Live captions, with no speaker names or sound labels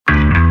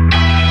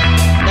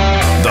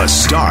The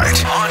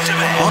Start.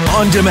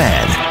 On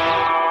demand.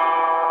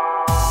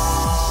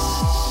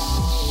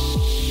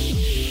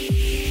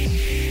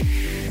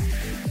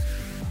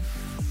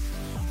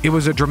 It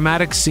was a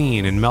dramatic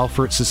scene in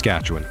Melfort,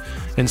 Saskatchewan,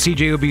 and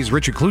CJOB's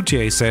Richard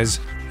Cloutier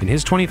says in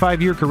his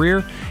 25-year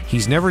career,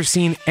 he's never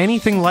seen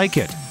anything like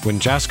it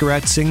when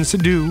Jaskirat Singh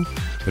Sidhu,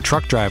 the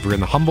truck driver in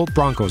the Humboldt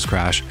Broncos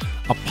crash,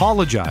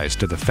 apologized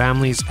to the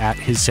families at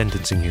his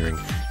sentencing hearing.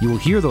 You will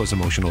hear those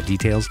emotional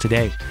details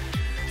today.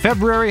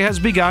 February has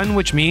begun,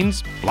 which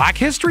means Black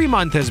History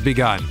Month has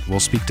begun. We'll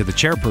speak to the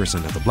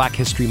chairperson of the Black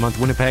History Month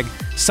Winnipeg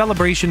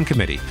Celebration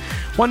Committee.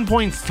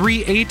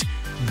 1.38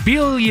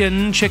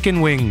 billion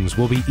chicken wings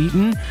will be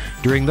eaten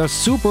during the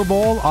Super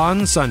Bowl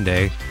on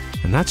Sunday.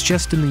 And that's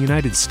just in the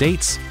United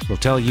States. We'll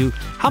tell you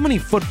how many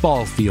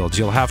football fields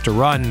you'll have to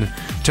run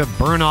to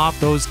burn off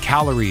those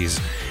calories.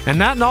 And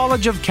that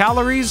knowledge of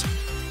calories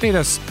made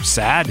us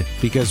sad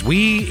because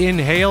we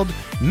inhaled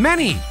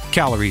many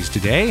calories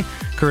today,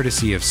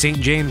 courtesy of St.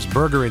 James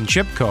Burger and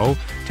Chip Co.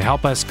 to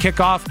help us kick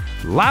off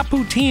La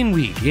Poutine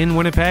Week in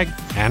Winnipeg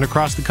and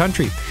across the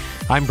country.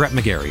 I'm Brett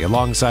McGarry,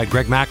 alongside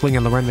Greg Mackling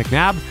and Lauren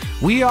McNabb.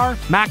 We are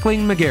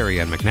Mackling,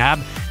 McGarry, and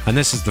McNabb, and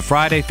this is the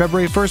Friday,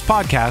 February 1st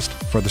podcast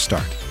for The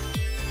Start.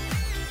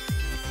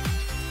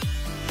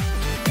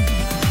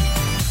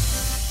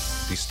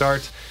 We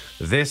start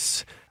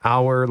this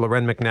hour,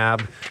 Lauren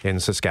McNabb in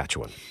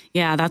Saskatchewan.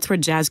 Yeah, that's where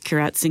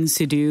Jaskirat Singh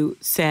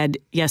Sidhu said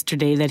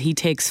yesterday that he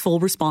takes full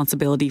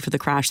responsibility for the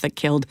crash that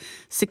killed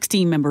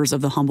 16 members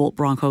of the Humboldt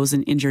Broncos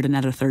and injured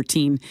another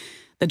 13.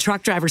 The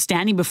truck driver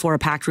standing before a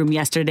packed room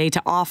yesterday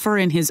to offer,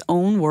 in his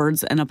own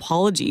words, an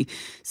apology,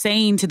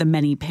 saying to the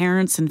many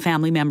parents and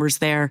family members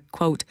there,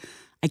 quote,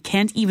 "I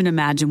can't even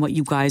imagine what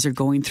you guys are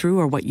going through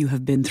or what you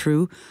have been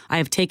through. I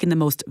have taken the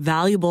most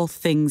valuable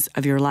things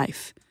of your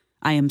life.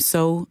 I am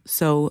so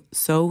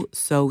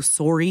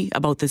sorry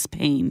about this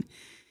pain."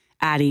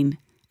 Adding,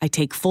 "I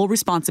take full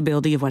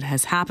responsibility of what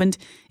has happened.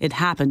 It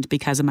happened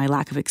because of my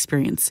lack of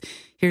experience."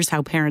 Here's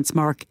how parents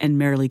Mark and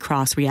Marilee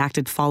Cross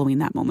reacted following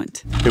that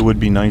moment. It would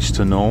be nice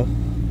to know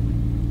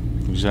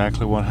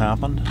exactly what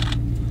happened,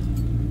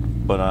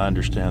 but I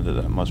understand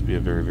that must be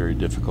a very, very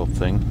difficult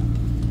thing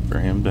for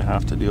him to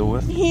have to deal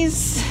with.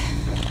 He's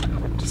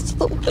just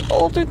a little bit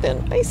older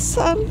than my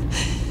son.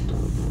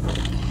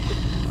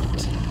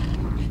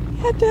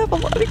 Had to have a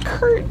lot of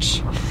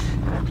courage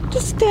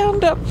to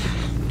stand up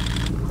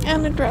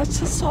and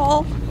address us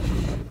all.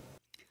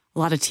 A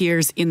lot of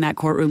tears in that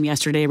courtroom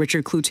yesterday.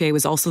 Richard Cloutier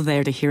was also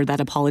there to hear that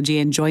apology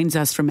and joins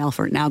us from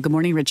Melfort now. Good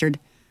morning, Richard.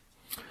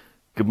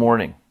 Good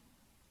morning.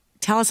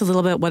 Tell us a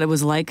little bit what it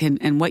was like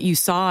and what you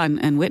saw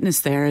and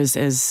witnessed there as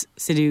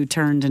Sidhu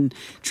turned and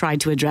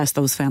tried to address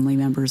those family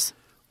members.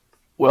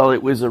 Well,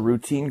 it was a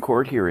routine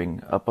court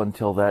hearing up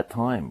until that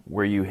time,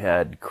 where you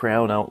had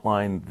Crown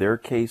outline their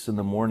case in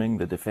the morning,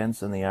 the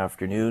defense in the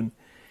afternoon.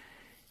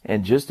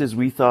 And just as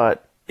we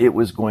thought it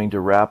was going to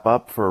wrap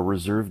up for a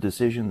reserved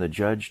decision, the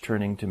judge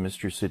turning to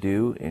Mr.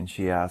 Sidhu, and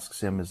she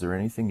asks him, "Is there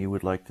anything you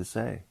would like to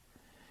say?"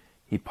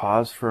 He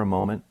paused for a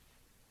moment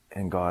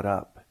and got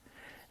up.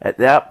 At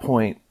that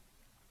point,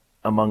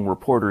 among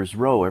Reporters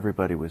Row,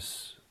 everybody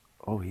was,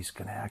 oh, he's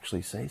going to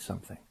actually say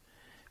something.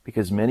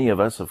 Because many of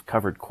us have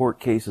covered court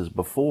cases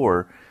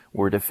before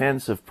where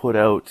defense have put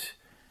out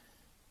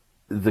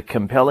the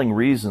compelling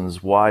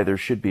reasons why there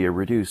should be a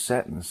reduced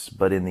sentence,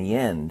 but in the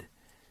end,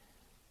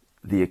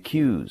 the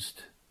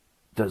accused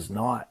does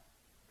not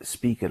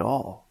speak at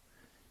all.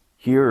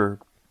 Here,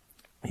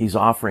 he's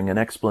offering an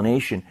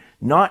explanation,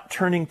 not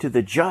turning to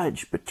the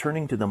judge, but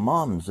turning to the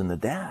moms and the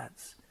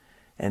dads.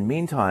 And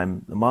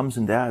meantime, the moms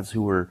and dads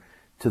who were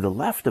to the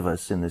left of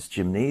us in this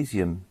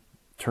gymnasium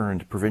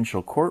turned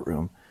provincial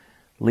courtroom,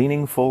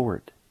 leaning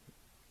forward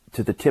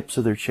to the tips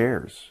of their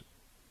chairs.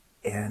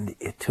 And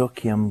it took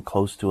him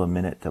close to a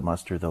minute to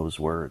muster those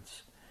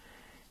words.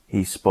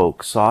 He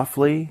spoke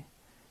softly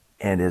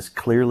and as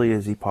clearly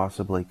as he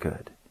possibly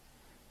could.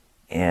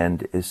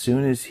 And as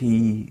soon as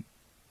he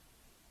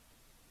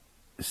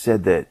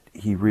said that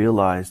he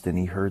realized and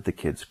he heard the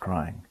kids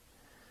crying,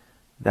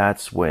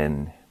 that's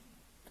when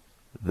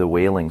the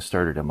wailing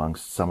started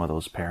amongst some of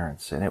those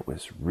parents. And it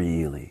was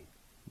really,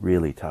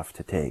 really tough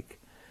to take.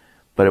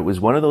 But it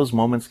was one of those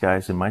moments,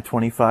 guys, in my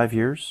 25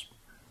 years,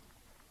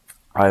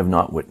 I have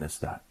not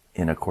witnessed that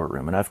in a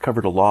courtroom. And I've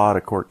covered a lot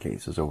of court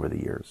cases over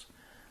the years.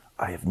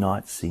 I have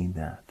not seen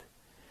that.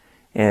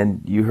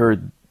 And you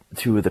heard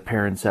two of the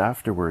parents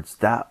afterwards.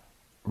 That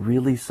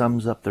really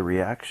sums up the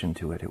reaction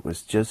to it. It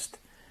was just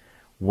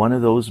one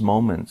of those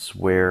moments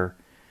where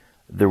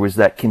there was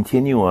that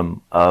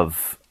continuum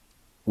of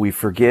we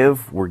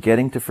forgive, we're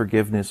getting to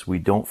forgiveness, we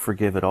don't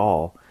forgive at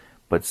all.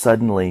 But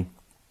suddenly,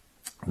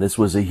 this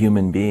was a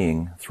human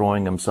being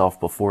throwing himself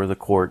before the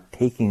court,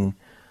 taking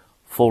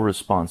full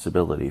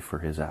responsibility for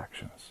his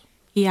actions.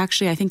 He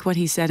actually, I think what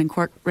he said in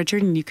court,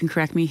 Richard, and you can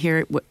correct me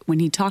here, when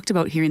he talked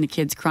about hearing the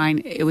kids crying,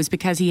 it was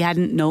because he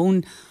hadn't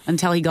known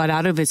until he got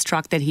out of his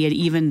truck that he had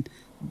even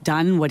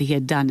done what he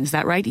had done. Is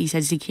that right? He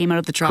says he came out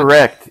of the truck.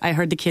 Correct. I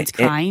heard the kids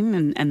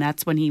crying, and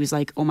that's when he was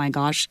like, oh my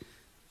gosh.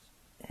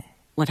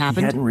 What happened?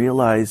 He hadn't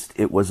realized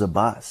it was a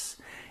bus.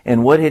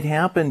 And what had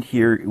happened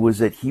here was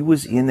that he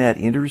was in that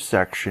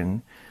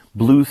intersection,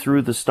 blew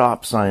through the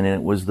stop sign, and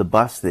it was the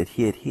bus that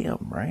hit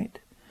him, right?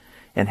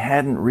 And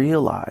hadn't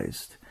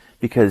realized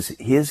because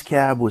his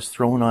cab was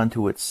thrown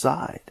onto its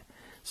side.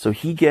 So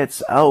he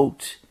gets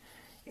out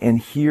and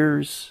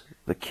hears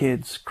the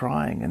kids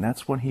crying, and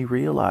that's when he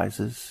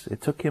realizes,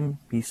 it took him,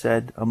 he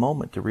said, a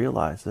moment to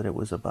realize that it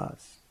was a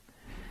bus.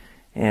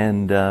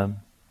 And the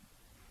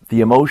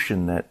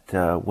emotion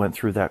that went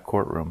through that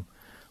courtroom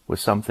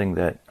was something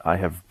that I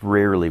have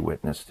rarely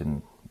witnessed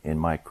in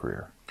my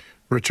career.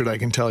 Richard, I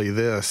can tell you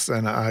this,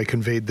 and I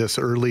conveyed this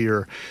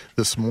earlier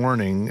this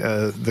morning,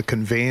 the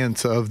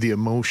conveyance of the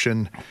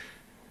emotion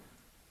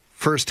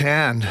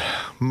firsthand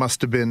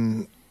must have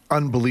been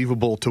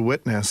unbelievable to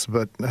witness,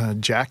 but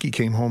Jackie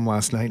came home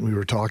last night and we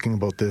were talking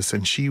about this,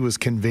 and she was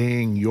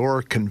conveying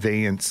your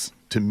conveyance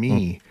to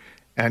me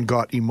and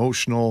got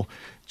emotional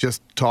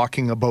just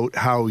talking about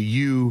how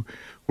you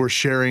were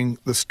sharing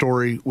the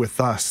story with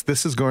us.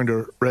 This is going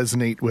to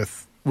resonate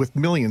with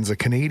millions of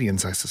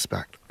Canadians, I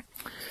suspect.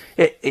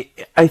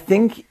 I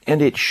think,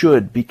 and it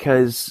should,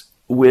 because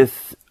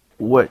with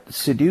what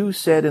Sidhu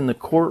said in the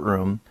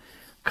courtroom,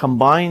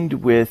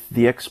 combined with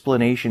the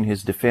explanation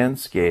his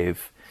defense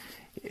gave,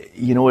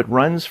 you know, it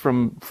runs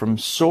from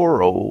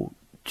sorrow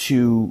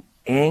to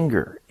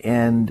anger.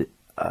 And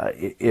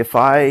if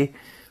I,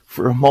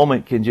 for a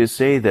moment, can just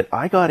say that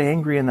I got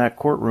angry in that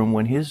courtroom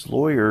when his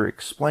lawyer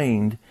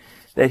explained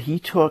that he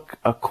took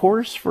a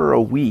course for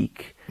a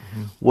week,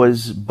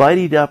 was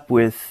buddied up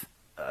with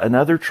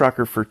another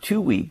trucker for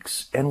 2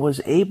 weeks, and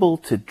was able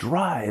to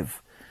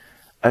drive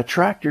a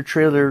tractor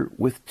trailer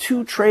with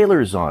 2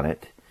 trailers on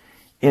it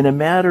in a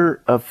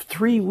matter of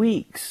 3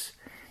 weeks.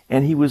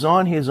 And he was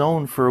on his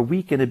own for a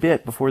week and a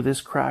bit before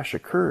this crash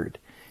occurred.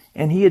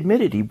 And he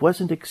admitted he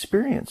wasn't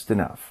experienced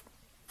enough.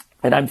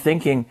 And I'm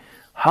thinking,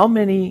 how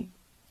many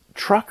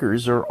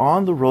truckers are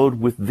on the road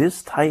with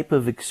this type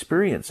of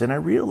experience? And I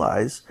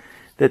realize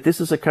that this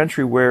is a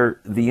country where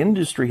the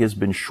industry has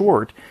been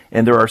short,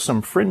 and there are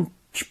some fringe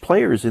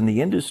players in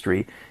the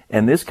industry,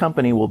 and this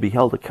company will be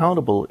held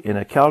accountable in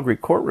a Calgary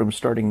courtroom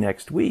starting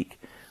next week.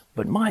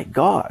 But my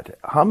God,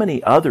 how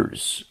many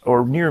others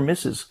or near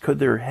misses could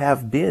there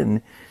have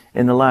been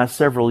in the last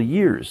several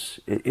years?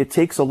 It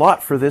takes a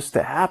lot for this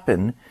to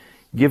happen,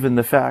 given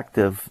the fact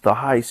of the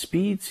high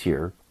speeds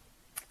here.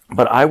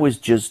 But I was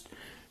just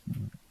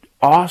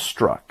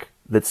awestruck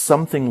that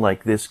something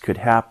like this could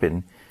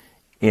happen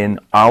in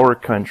our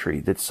country,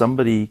 that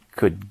somebody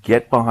could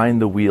get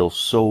behind the wheel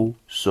so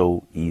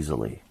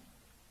easily.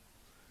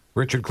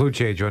 Richard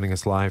Cloutier joining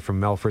us live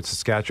from Melfort,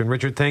 Saskatchewan.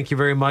 Richard, thank you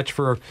very much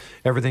for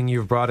everything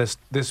you've brought us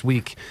this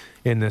week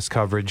in this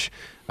coverage.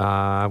 When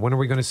are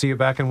we going to see you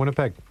back in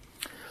Winnipeg?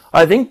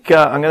 I think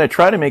I'm going to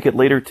try to make it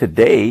later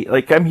today.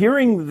 Like, I'm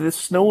hearing this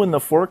snow in the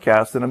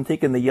forecast, and I'm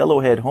taking the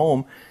Yellowhead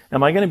home.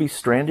 Am I going to be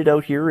stranded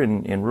out here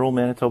in rural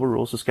Manitoba,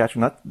 rural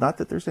Saskatchewan? Not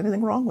that there's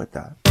anything wrong with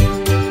that.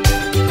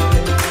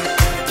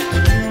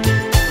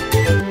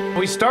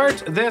 We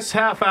start this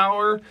half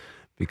hour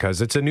because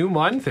it's a new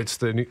month. It's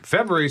the new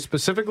February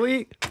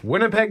specifically.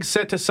 Winnipeg's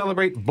set to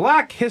celebrate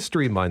Black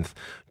History Month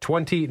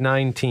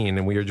 2019.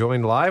 And we are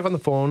joined live on the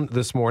phone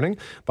this morning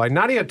by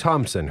Nadia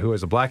Thompson, who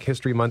is a Black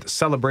History Month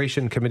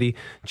Celebration Committee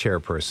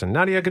chairperson.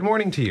 Nadia, good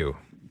morning to you.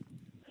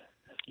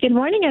 Good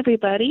morning,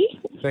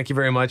 everybody. Thank you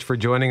very much for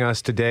joining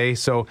us today.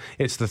 So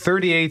it's the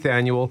 38th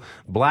annual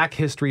Black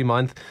History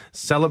Month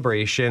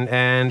celebration,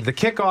 and the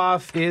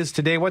kickoff is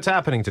today. What's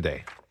happening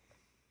today?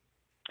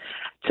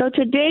 So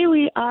today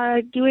we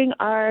are doing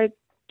our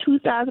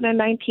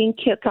 2019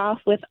 kickoff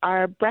with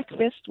our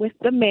breakfast with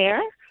the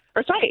mayor.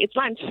 Or sorry, it's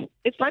lunch.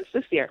 It's lunch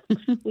this year.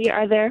 We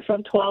are there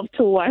from 12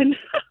 to 1.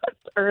 It's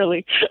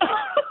early.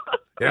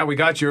 Yeah, we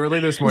got you early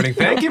this morning.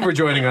 Thank you for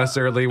joining us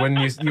early. When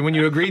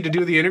you agreed to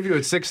do the interview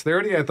at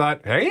 6:30, I thought,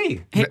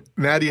 hey.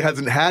 Nadia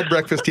hasn't had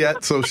breakfast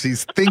yet, so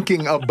she's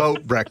thinking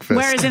about breakfast.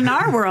 Whereas in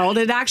our world,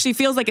 it actually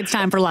feels like it's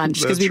time for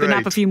lunch because we've been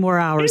up a few more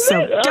hours. Is So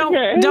it? don't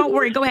Okay. don't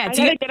worry. Go ahead. I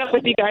gotta get up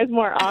with you guys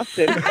more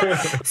often.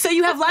 So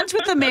you have lunch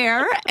with the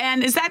mayor,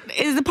 and is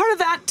the part of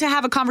that to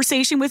have a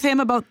conversation with him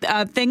about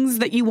things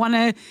that you want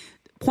to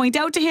point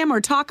out to him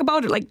or talk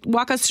about, or like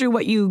walk us through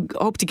what you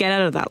hope to get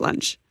out of that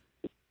lunch?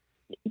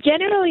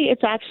 Generally,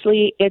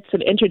 it's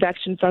an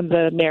introduction from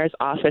the mayor's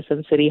office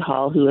in City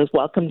Hall, who has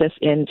welcomed us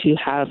in to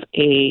have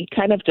a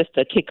kind of just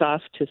a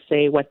kickoff to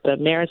say what the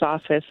mayor's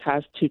office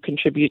has to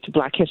contribute to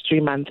Black History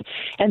Month.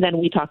 And then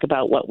we talk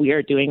about what we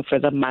are doing for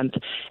the month.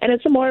 And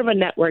it's more of a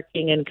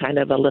networking and kind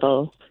of a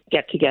little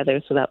get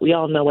together so that we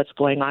all know what's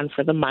going on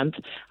for the month.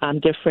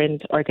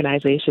 Different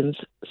organizations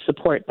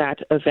support that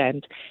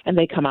event, and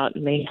they come out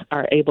and they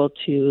are able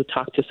to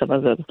talk to some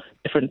of the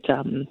different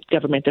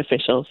government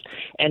officials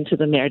and to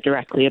the mayor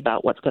directly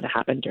about what's going to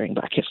happen during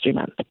Black History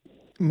Month.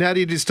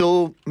 Nadia, do you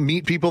still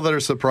meet people that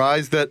are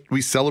surprised that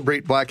we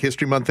celebrate Black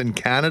History Month in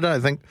Canada? I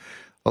think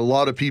a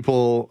lot of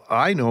people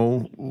I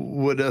know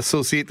would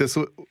associate this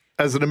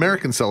as an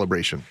American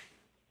celebration.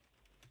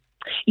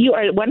 You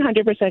are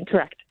 100%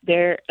 correct.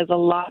 There is a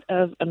lot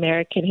of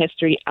American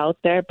history out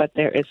there, but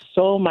there is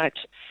so much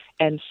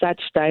and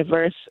such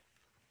diverse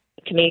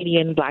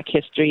Canadian Black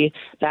history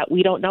that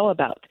we don't know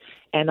about.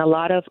 And a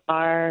lot of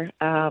our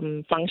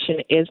function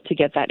is to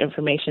get that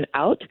information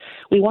out.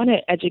 We want to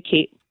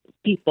educate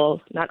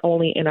people, not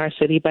only in our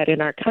city, but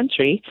in our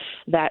country,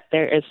 that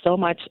there is so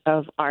much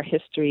of our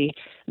history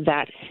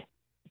that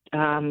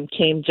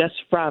came just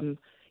from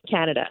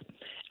Canada.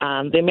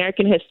 The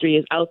American history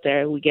is out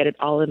there. We get it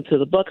all into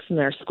the books in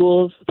our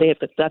schools. They have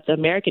got the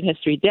American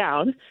history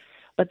down,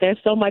 but there's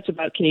so much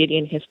about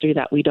Canadian history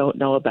that we don't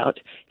know about,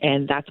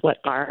 and that's what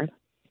our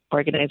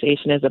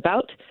organization is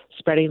about,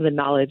 spreading the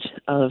knowledge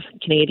of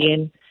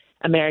Canadian,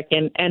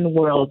 American, and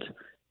world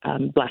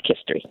Black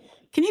history.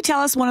 Can you tell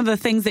us one of the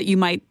things that you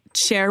might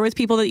share with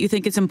people that you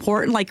think is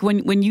important? Like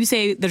when you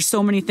say there's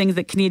so many things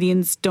that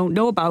Canadians don't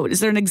know about, is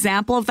there an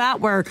example of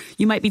that where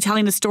you might be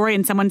telling a story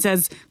and someone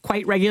says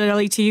quite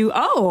regularly to you,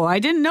 oh, I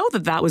didn't know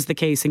that was the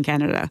case in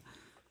Canada?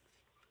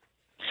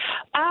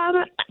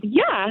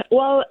 Yeah,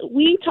 well,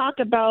 we talk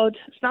about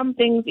some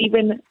things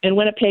even in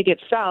Winnipeg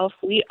itself.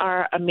 We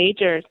are a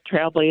major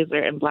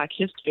trailblazer in Black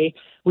history.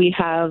 We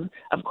have,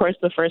 of course,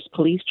 the first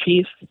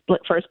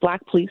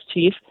Black police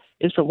chief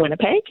is from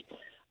Winnipeg.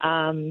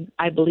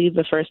 I believe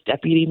the first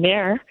deputy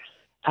mayor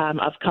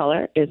of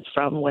color is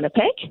from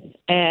Winnipeg.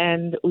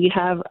 And we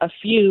have a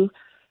few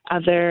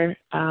other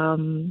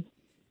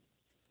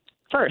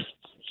firsts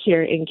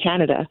here in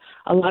Canada.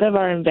 A lot of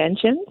our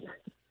inventions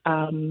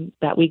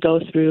that we go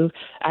through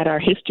at our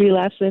history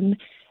lesson,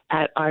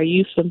 at our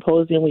youth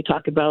symposium, we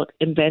talk about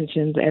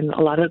inventions, and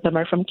a lot of them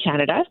are from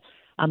Canada.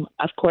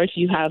 Of course,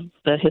 you have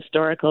the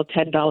historical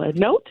 $10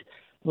 note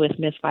with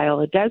Miss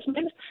Viola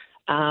Desmond.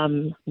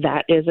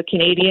 That is a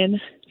Canadian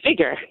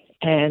figure,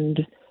 and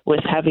with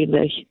having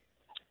the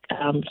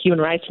Human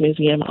Rights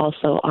Museum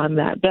also on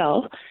that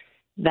bill,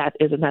 that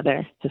is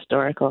another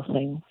historical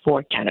thing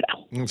for Canada.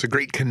 It's a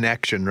great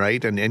connection,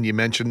 right? And you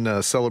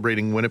mentioned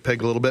celebrating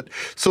Winnipeg a little bit.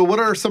 So what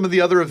are some of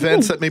the other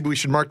events that maybe we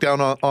should mark down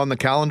on the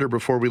calendar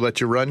before we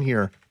let you run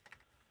here?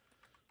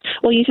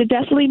 Well, you should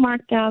definitely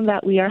mark down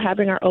that we are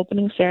having our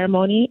opening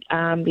ceremony.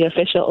 The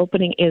official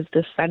opening is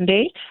this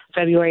Sunday,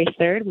 February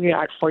 3rd. We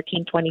are at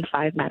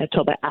 1425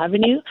 Manitoba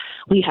Avenue.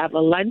 We have a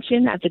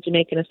luncheon at the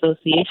Jamaican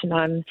Association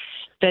on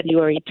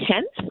February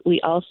 10th.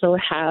 We also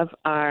have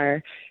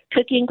our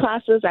cooking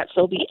classes at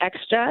CJOB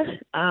Extra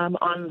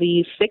on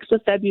the 6th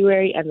of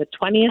February and the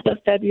 20th of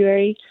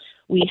February.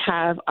 We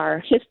have our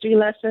history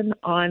lesson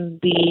on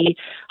the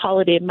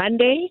holiday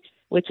Monday,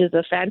 which is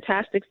a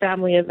fantastic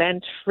family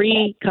event,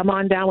 free. Come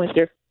on down with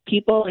your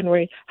people and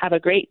we have a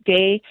great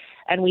day.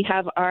 And we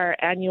have our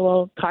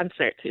annual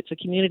concert. It's a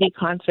community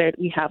concert.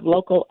 We have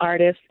local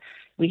artists.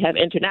 We have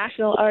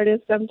international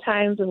artists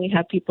sometimes, and we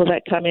have people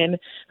that come in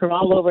from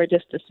all over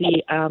just to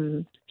see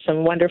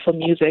some wonderful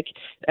music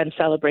and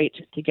celebrate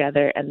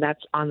together. And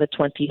that's on the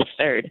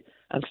 23rd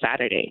of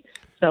Saturday.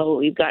 So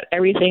we've got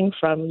everything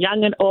from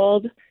young and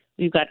old.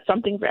 We've got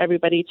something for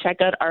everybody.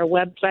 Check out our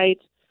website.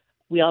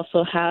 We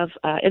also have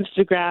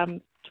Instagram,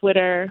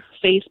 Twitter,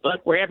 Facebook.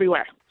 We're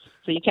everywhere.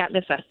 So you can't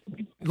miss us.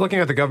 Looking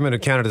at the Government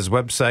of Canada's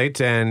website,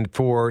 and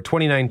for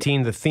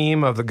 2019, the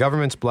theme of the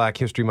government's Black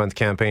History Month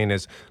campaign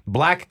is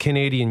Black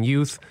Canadian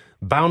Youth,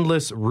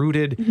 Boundless,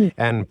 Rooted,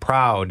 and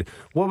Proud.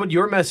 What would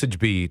your message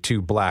be to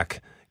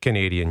Black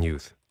Canadian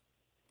youth?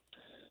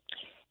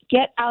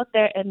 Get out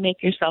there and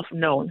make yourself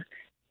known.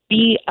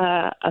 Be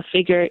a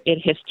figure in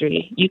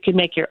history. You can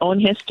make your own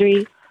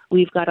history.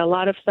 We've got a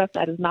lot of stuff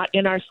that is not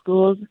in our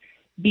schools.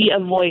 Be a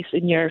voice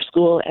in your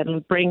school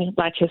and bring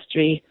Black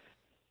history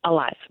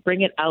alive.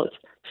 Bring it out.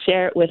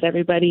 Share it with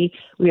everybody.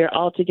 We are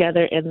all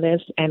together in this,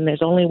 and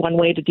there's only one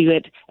way to do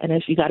it, and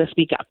it's you got to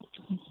speak up.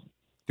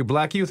 Do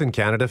Black youth in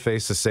Canada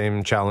face the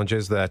same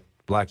challenges that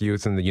Black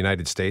youth in the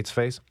United States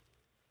face?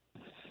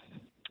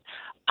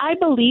 I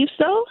believe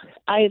so.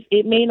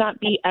 It may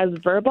not be as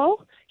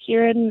verbal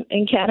here in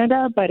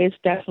Canada, but it's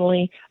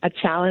definitely a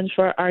challenge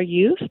for our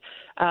youth.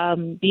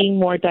 Being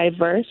more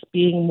diverse,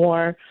 being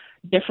more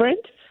different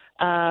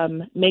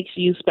makes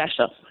you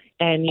special.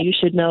 And you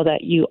should know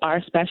that you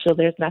are special.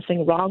 There's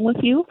nothing wrong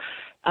with you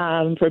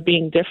for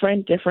being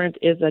different. Different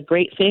is a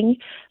great thing.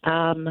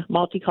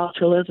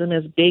 Multiculturalism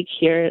is big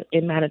here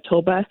in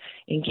Manitoba,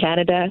 in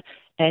Canada,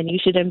 and you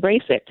should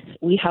embrace it.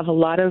 We have a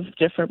lot of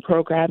different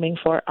programming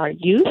for our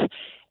youth,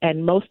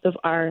 and most of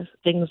our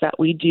things that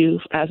we do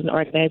as an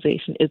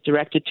organization is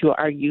directed to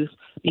our youth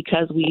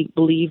because we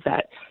believe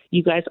that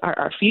you guys are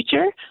our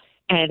future,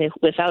 and if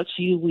without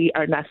you, we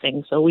are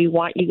nothing. So we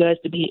want you guys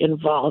to be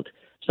involved.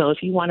 So if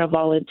you want to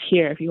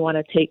volunteer, if you want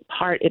to take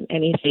part in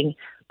anything,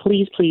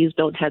 please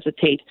don't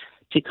hesitate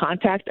to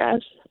contact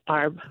us.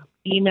 Our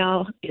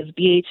email is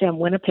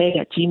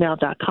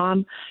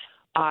bhmwinnipeg@gmail.com.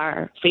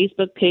 Our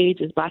Facebook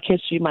page is Black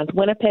History Month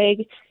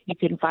Winnipeg. You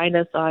can find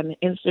us on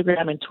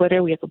Instagram and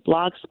Twitter. We have a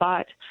blog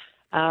spot.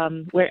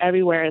 We're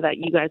everywhere that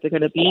you guys are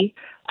going to be.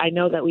 I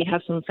know that we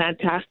have some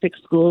fantastic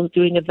schools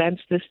doing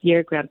events this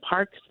year. Grand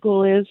Park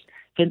School is,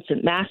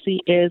 Vincent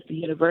Massey is, the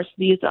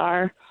universities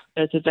are.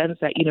 There's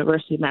events at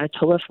University of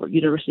Manitoba for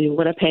University of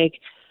Winnipeg.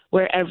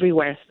 we're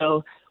everywhere.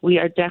 So we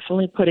are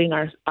definitely putting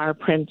our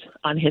print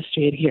on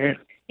history here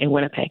in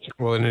Winnipeg.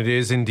 Well, and it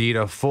is indeed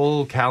a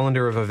full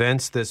calendar of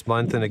events this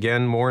month. And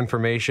again, more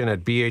information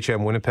at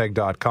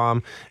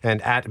bhmwinnipeg.com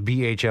and at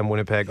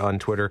bhmwinnipeg on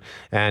Twitter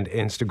and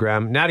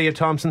Instagram. Nadia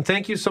Thompson,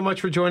 thank you so much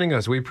for joining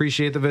us. We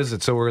appreciate the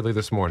visit so early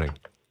this morning.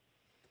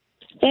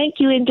 Thank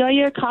you. Enjoy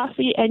your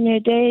coffee and your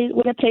day.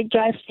 Winnipeg,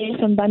 drive safe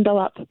and bundle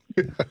up.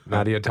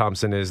 Nadia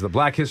Thompson is the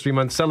Black History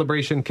Month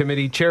Celebration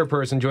Committee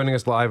chairperson, joining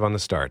us live on The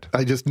Start.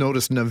 I just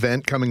noticed an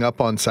event coming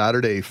up on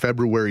Saturday,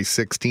 February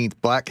 16th,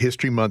 Black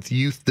History Month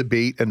Youth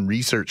Debate and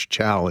Research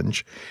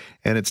Challenge.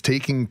 And it's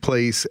taking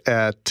place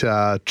at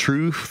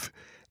Truth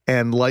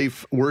and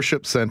Life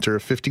Worship Center,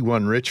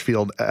 51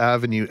 Richfield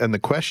Avenue. And the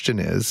question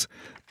is,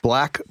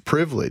 Black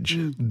privilege,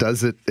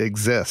 does it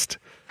exist?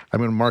 I'm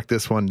going to mark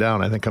this one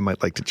down. I think I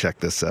might like to check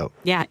this out.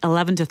 Yeah,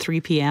 11 to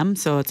 3 p.m.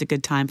 So it's a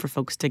good time for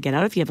folks to get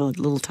out if you have a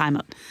little time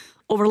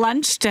over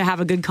lunch to have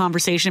a good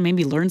conversation,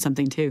 maybe learn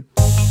something too.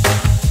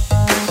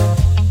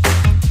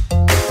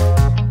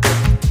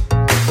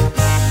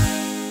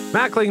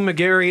 Mackling,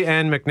 McGarry,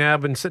 and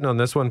McNabb been sitting on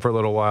this one for a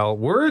little while.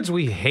 Words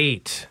we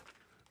hate.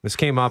 This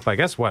came up, I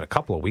guess, a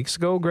couple of weeks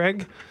ago,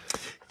 Greg?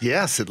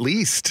 Yes, at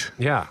least.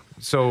 Yeah.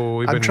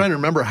 So I'm trying to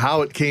remember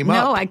how it came up.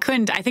 No, I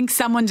couldn't. I think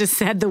someone just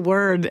said the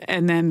word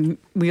and then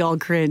we all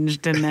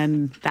cringed and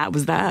then that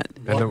was that.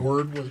 What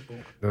word was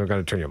I've got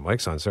to turn your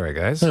mics on. Sorry,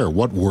 guys. there?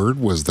 What word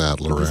was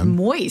that, It was Loren?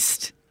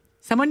 moist.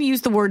 Someone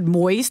used the word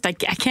moist. I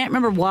can't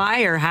remember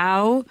why or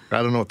how.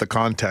 I don't know what the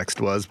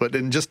context was, but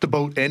in just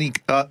about any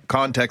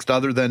context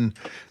other than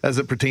as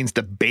it pertains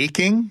to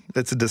baking,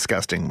 that's a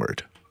disgusting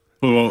word.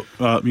 What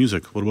about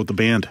music? What about the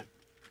band?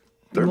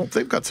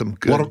 They've got some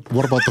good.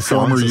 What about the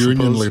former songs, I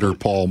union suppose. leader,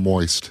 Paul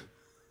Moist?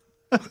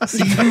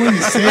 See, even when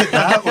you say it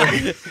that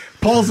way,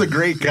 Paul's a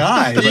great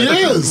guy. He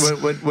is.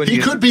 When He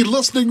you- could be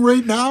listening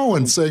right now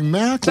and saying,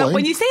 But Mackling.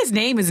 when you say his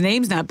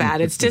name's not bad.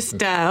 It's just, oh,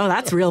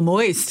 that's real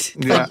moist.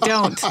 Yeah. But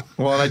don't.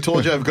 Well, and I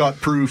told you I've got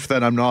proof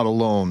that I'm not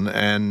alone.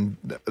 And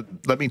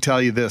let me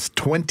tell you this,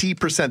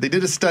 20%. They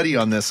did a study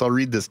on this. I'll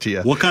read this to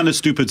you. What kind of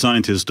stupid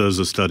scientist does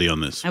a study on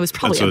this? I was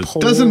probably That's a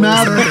poll. Doesn't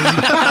matter.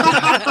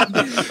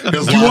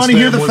 His Do you last want to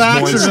hear name the was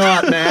facts Moist. or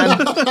not,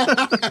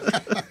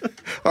 man?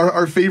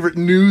 Our favorite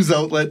news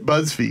outlet,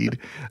 BuzzFeed,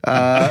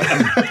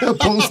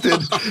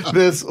 posted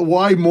this,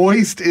 why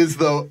moist is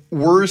the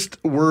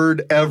worst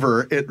word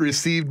ever. It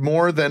received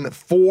more than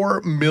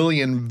 4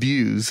 million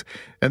views.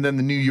 And then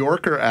the New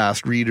Yorker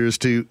asked readers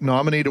to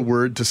nominate a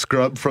word to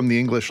scrub from the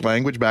English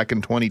language back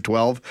in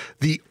 2012.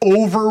 The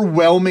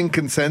overwhelming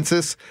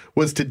consensus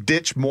was to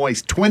ditch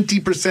moist.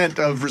 20%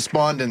 of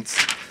respondents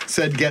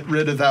said get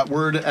rid of that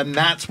word, and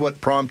that's what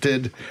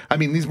prompted, I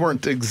mean, these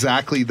weren't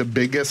exactly the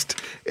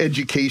biggest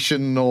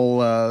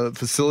educational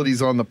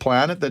facilities on the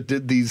planet that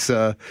did these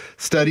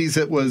studies.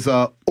 It was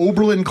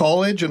Oberlin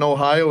College in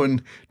Ohio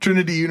and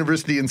Trinity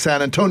University in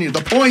San Antonio.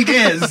 The point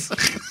is,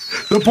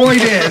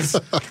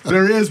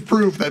 there is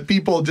proof that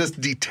people just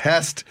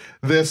detest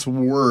this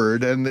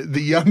word, and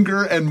the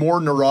younger and more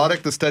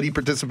neurotic the study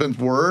participants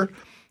were,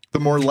 the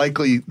more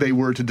likely they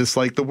were to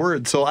dislike the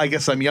word. So I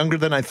guess I'm younger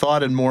than I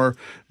thought and more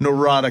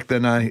neurotic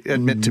than I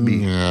admit to be.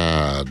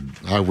 Yeah,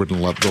 I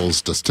wouldn't let those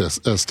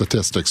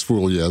statistics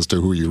fool you as to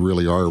who you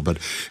really are. But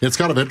it's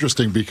kind of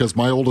interesting because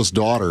my oldest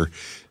daughter,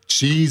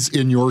 she's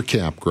in your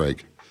camp,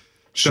 Greg.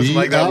 Doesn't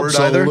like that word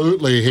either?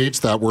 absolutely hates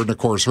that word. And of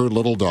course, her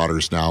little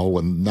daughters now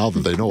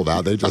that they know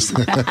that, they just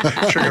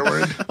Trigger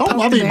word. oh,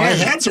 mommy, my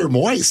hands are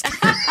moist.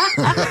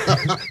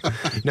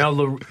 Now,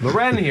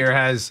 Loren here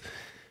has,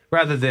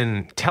 rather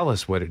than tell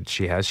us what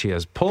she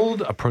has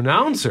pulled a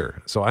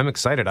pronouncer. So I'm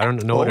excited. I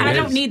don't know what it is. I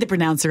don't need the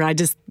pronouncer.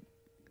 Just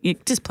play.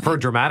 For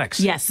dramatics.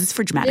 Yes, it's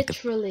for dramatic.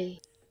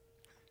 Literally.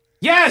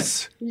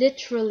 Yes!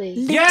 Literally.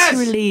 Yes!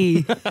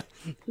 Literally.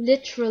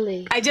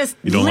 Literally. I just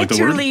You don't like the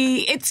word?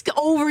 literally, it's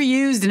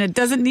overused and it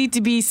doesn't need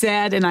to be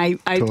said. And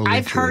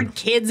I've true. heard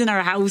kids in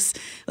our house,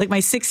 like my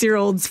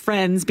 6-year-old's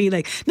friends, be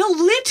like, "No,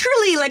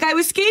 literally." Like I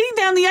was skating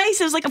down the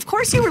ice. I was like, "Of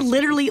course you were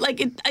literally." Like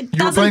You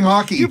were playing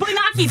hockey. You were playing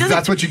hockey. It doesn't-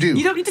 That's what you do.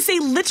 You don't need to say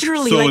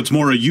literally. So like, it's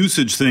more a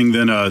usage thing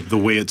than the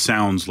way it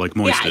sounds like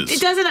moist yeah, is.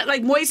 it doesn't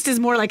like moist is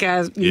more like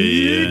a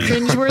Yeah.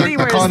 cringeworthy,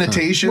 whereas,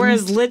 connotation.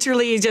 Whereas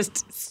literally is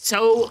just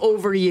so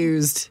overused.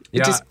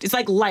 Yeah. It's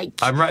like.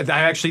 I'm right.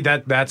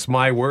 That's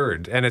my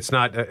word, and it's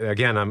not.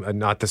 Again, I'm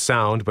not the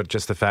sound, but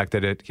just the fact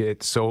that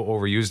it's so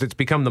overused. It's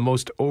become the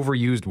most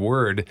overused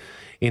word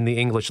in the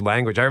English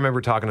language. I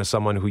remember talking to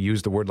someone who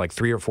used the word like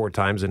 3 or 4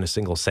 times in a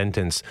single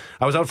sentence.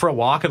 I was out for a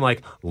walk and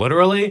like,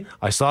 literally,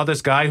 I saw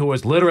this guy who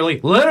was literally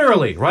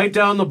right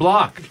down the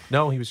block.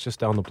 No, he was just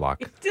down the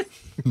block.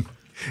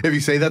 If you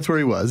say that's where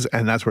he was,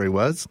 and that's where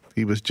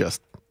he was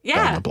just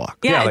down the block.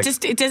 Yeah,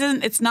 it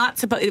doesn't, it's not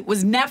supposed, it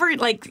was never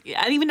like,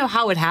 I don't even know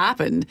how it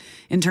happened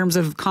in terms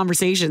of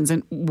conversations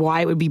and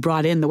why it would be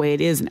brought in the way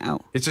it is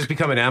now. It's just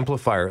become an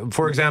amplifier.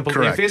 For example,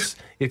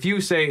 if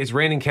you say it's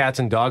raining cats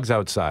and dogs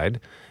outside,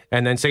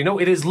 and then say, no,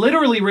 it is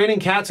literally raining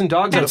cats and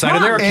dogs outside,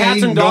 and there are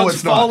cats and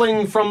dogs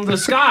falling from the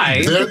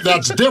sky.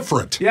 That's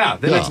different. Yeah,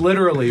 then it's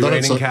literally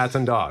raining cats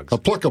and dogs.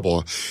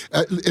 Applicable.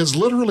 Is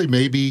literally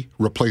maybe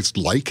replaced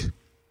like?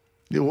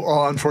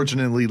 Well,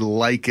 unfortunately,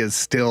 like is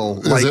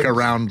still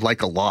around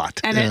like a lot.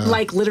 And it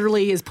like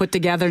literally is put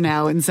together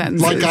now in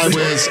sentences. Like I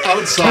was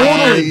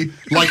outside,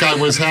 like I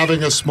was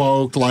having a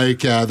smoke, like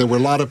there were a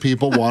lot of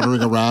people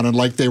wandering around, and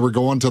like they were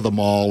going to the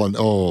mall,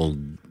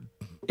 and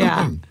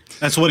yeah.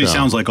 That's what he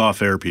sounds like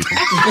off air, people.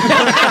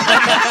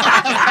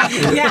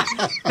 Yeah,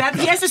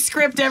 he has to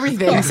script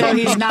everything, so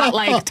he's not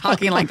like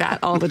talking like that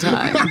all the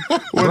time.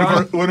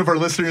 One of our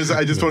listeners,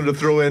 I just wanted to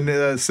throw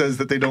in, says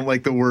that they don't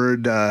like the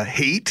word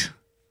hate.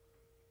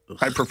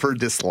 I prefer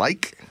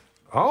dislike.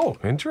 Oh,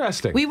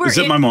 interesting. Is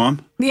it my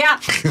mom? Yeah,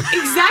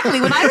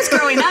 exactly. When I was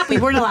growing up, we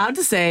weren't allowed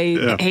to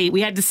say hate.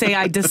 We had to say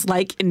I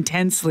dislike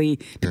intensely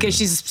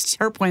because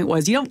her point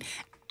was you don't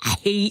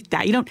hate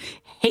that. You don't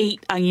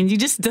hate onions. You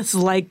just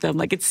dislike them.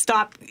 Like use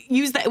that.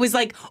 It was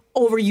like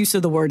overuse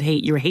of the word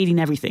hate. You're hating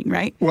everything,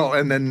 right? Well,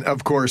 and then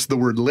of course the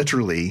word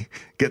literally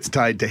gets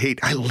tied to hate.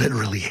 I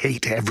literally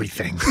hate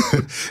everything.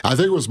 I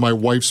think it was my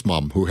wife's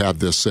mom who had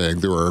this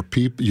saying, there are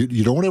people,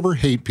 you don't ever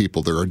hate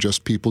people. There are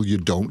just people you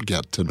don't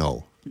get to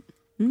know.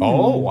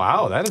 Oh,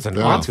 wow. That is an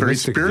That's very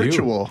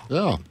spiritual. View.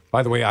 Yeah.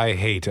 By the way, I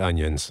hate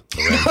onions.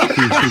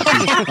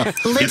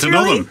 Get to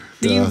know them.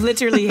 Do you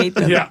literally hate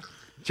them? Yeah.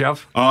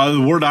 Jeff?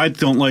 The word I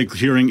don't like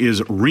hearing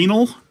is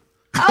renal.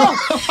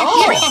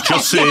 Oh.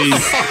 Just say.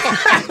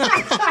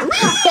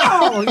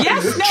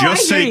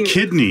 Just say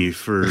kidney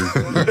for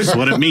that's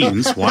what it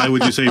means. Why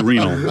would you say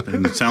renal?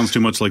 And it sounds too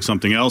much like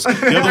something else.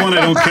 The other one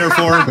I don't care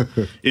for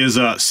is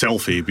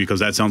selfie, because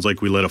that sounds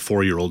like we let a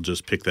 4-year-old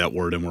just pick that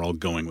word and we're all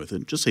going with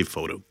it. Just say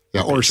photo.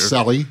 Yeah, or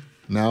Selly.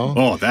 No.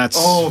 Oh, that's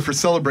for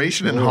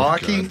celebration in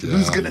hockey. God, yeah.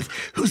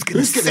 Who's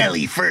gonna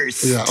Selly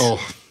first? Yeah. Oh.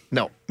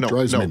 No.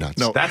 Drives me nuts.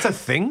 No. That's a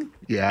thing?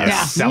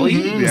 Yeah. Selly?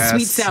 Mm-hmm. Yes.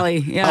 Sweet Sally.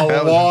 Yeah.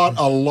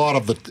 A lot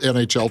of the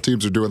NHL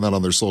teams are doing that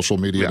on their social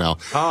media now.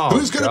 Oh,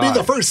 who's going to be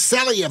the first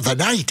Selly of the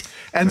night?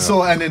 And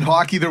and in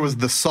hockey, there was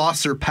the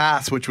saucer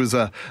pass, which was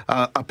a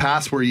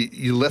pass where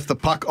you lift the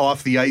puck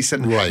off the ice.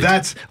 And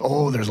that's,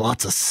 there's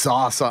lots of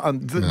sauce.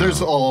 There's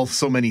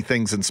so many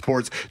things in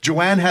sports.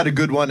 Joanne had a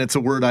good one. It's a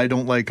word I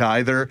don't like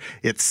either.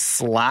 It's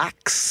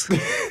slacks.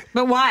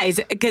 But why?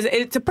 Because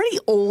it's a pretty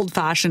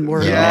old-fashioned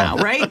word now,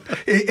 right?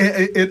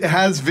 It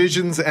has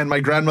visions, and my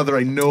grandmother,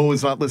 I know,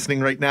 is not listening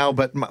right now,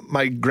 but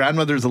my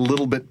grandmother's a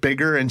little bit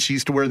bigger, and she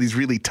used to wear these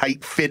really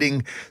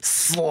tight-fitting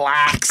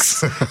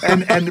slacks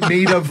and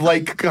made of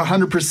like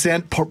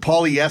 100%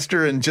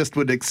 polyester, and just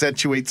would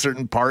accentuate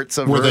certain parts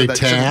of her that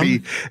shouldn't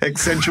be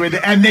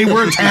accentuated. And they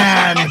were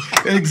tan.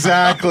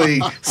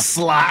 Exactly.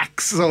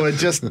 Slacks. So it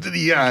just.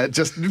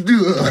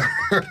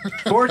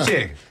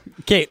 Forte.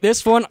 Okay,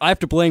 this one, I have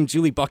to blame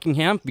Julie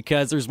Buckingham,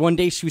 because there's one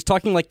day she was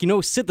talking like,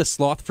 Sid the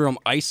Sloth from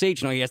Ice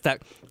Age. He has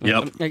that...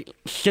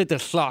 Sid the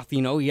Sloth,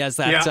 he has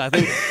that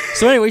thing.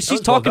 So anyway,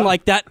 she's talking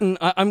like that, and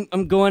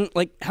I'm going,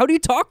 like, how do you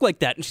talk like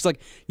that? And she's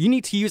like, you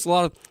need to use a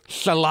lot of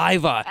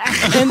saliva.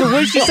 And the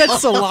way she said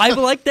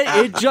saliva like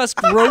that, it just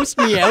grossed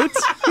me out.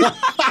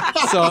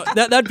 So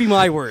that'd be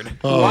my word.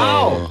 Oh.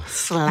 Wow.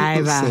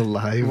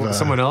 Saliva. Well,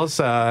 someone else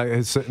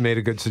has made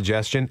a good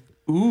suggestion.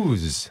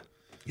 Ooze.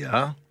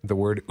 Yeah. The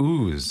word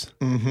ooze.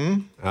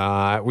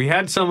 Mm-hmm. We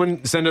had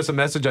someone send us a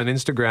message on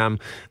Instagram.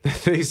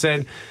 They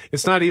said,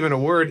 it's not even a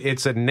word,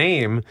 it's a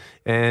name.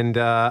 And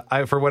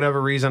for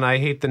whatever reason, I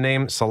hate the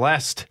name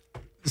Celeste.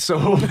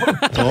 So, for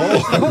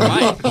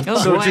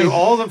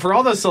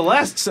all the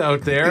Celestes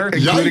out there,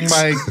 including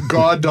my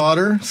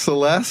goddaughter,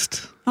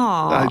 Celeste.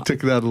 Aww. I took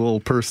that a little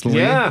personally.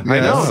 Yeah,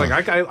 I know. It's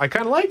like I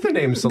kind of like the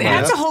name Celeste.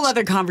 That's a whole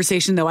other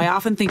conversation, though. I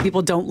often think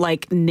people don't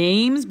like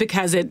names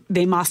because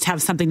they must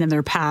have something in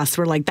their past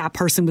where, like, that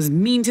person was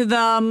mean to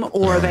them,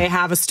 or they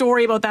have a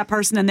story about that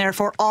person, and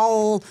therefore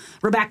all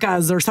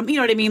Rebecca's or something. You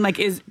know what I mean? Like,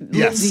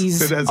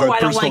 Lindsay's. It has I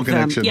don't like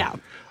connection. them. Yeah.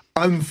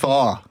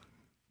 Unthaw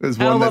is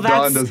one that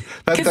Dawn does.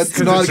 That's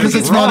not because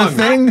it's not a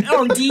thing.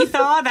 Or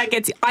dethaw, that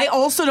gets. I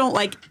also don't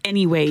like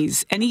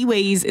anyways.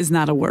 Anyways is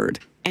not a word.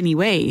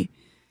 Anyway.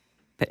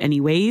 But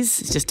anyways,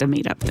 it's just a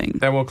made-up thing.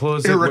 And we'll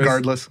close it with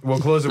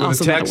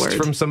a text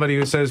from somebody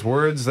who says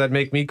words that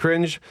make me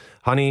cringe.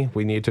 Honey,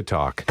 we need to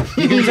talk.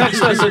 You can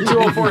text us at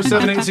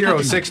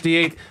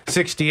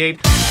 204-780-6868.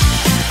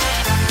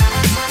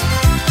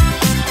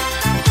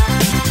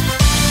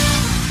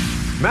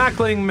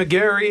 Mackling,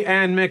 McGarry,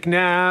 and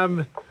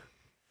McNabb.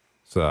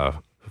 It's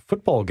a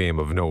football game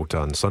of note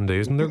on Sunday,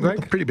 isn't there,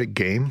 Greg? Pretty big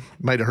game.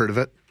 Might have heard of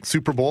it.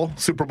 Super Bowl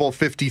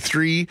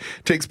 53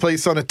 takes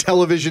place on a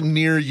television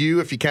near you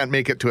if you can't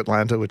make it to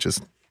Atlanta, which is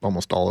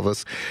almost all of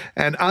us.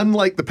 And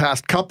unlike the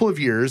past couple of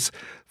years,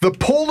 the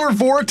polar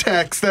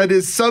vortex that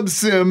is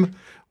Subsim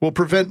will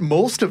prevent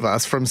most of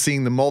us from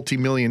seeing the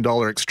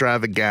multi-million-dollar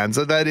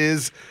extravaganza that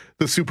is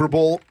the Super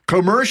Bowl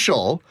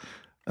commercial,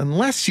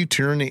 unless you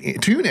tune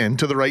in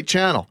to the right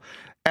channel.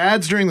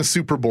 Ads during the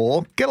Super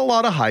Bowl get a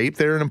lot of hype.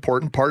 They're an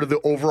important part of the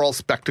overall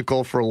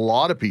spectacle for a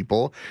lot of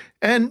people,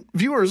 and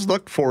viewers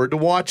look forward to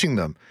watching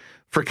them.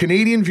 For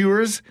Canadian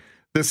viewers,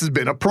 this has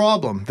been a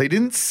problem. They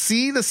didn't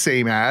see the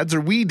same ads,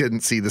 or we didn't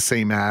see the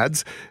same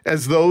ads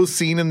as those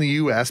seen in the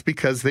U.S.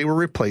 because they were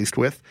replaced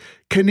with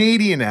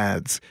Canadian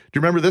ads. Do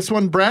you remember this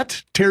one,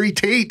 Brett? Terry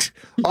Tate,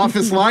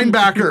 office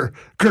linebacker,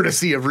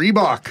 courtesy of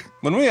Reebok.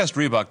 When we asked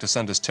Reebok to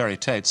send us Terry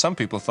Tate, some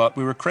people thought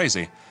we were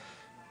crazy.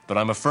 But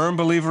I'm a firm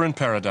believer in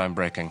paradigm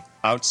breaking,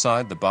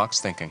 outside the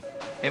box thinking.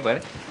 Hey, buddy.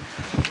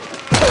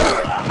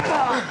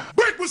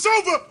 Break was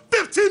over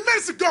 15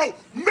 minutes ago,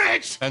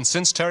 Mitch! And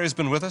since Terry's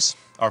been with us,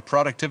 our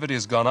productivity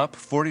has gone up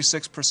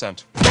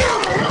 46%.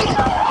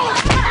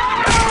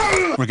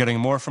 We're getting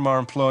more from our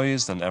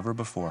employees than ever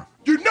before.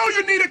 You know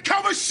you need a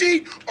cover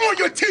sheet on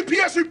your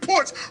TPS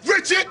reports,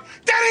 Richard!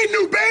 That ain't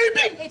new,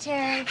 baby! Hey,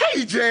 Terry.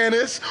 Hey,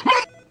 Janice!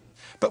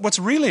 But what's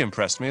really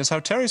impressed me is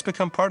how Terry's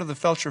become part of the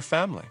Felcher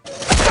family.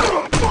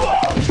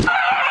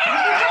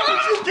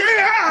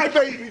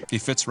 Baby. He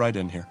fits right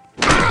in here.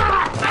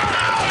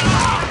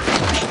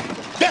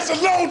 That's a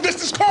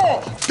long-distance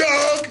call,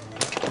 Doug!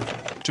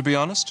 To be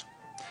honest,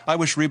 I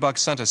wish Reebok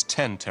sent us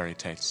 10 Terry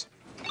Tates.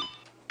 You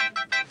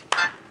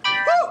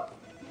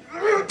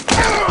want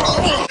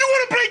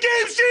to play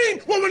games,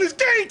 Gene? Well, when it's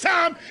game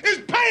time,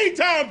 it's pain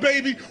time,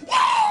 baby!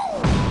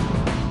 Woo!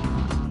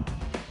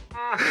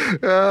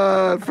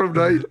 From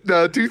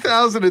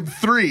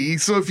 2003.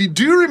 So if you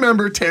do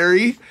remember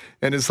Terry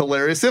and his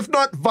hilarious, if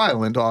not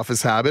violent,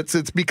 office habits,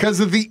 it's because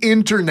of the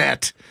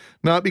internet,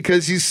 not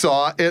because you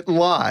saw it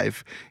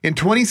live. In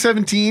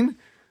 2017,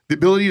 the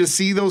ability to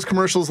see those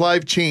commercials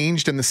live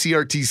changed, and the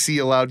CRTC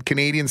allowed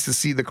Canadians to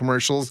see the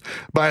commercials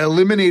by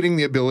eliminating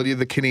the ability of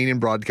the Canadian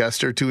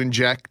broadcaster to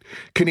inject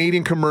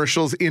Canadian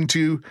commercials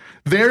into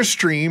their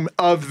stream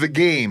of the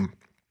game.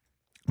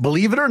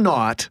 Believe it or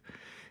not,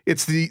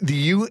 it's the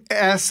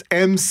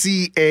USMCA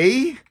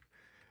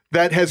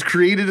that has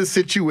created a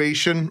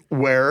situation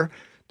where,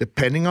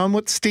 depending on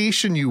what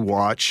station you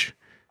watch,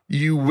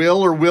 you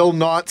will or will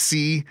not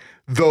see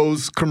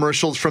those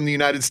commercials from the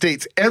United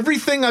States.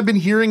 Everything I've been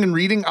hearing and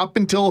reading up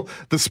until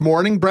this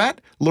morning,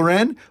 Brett,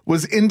 Loren,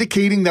 was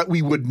indicating that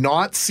we would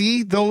not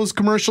see those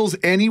commercials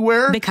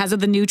anywhere. Because of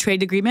the new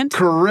trade agreement?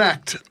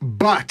 Correct.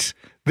 But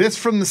this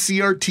from the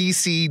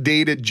CRTC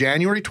dated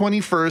January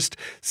 21st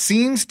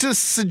seems to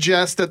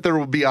suggest that there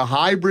will be a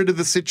hybrid of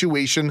the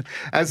situation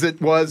as it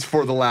was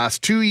for the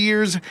last 2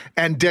 years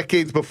and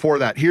decades before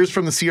that. Here's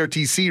from the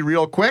CRTC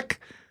real quick.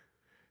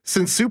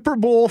 Since Super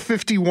Bowl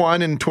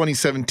 51 in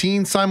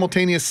 2017,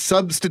 simultaneous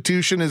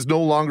substitution is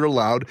no longer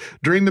allowed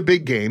during the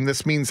big game.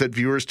 This means that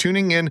viewers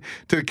tuning in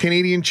to the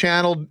Canadian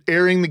channel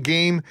airing the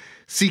game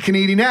see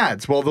Canadian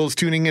ads, while those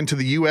tuning into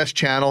the U.S.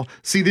 channel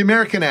see the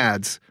American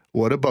ads.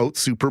 What about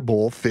Super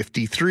Bowl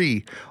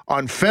 53?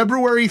 On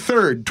February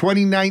 3rd,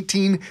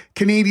 2019,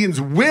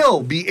 Canadians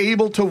will be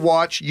able to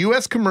watch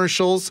U.S.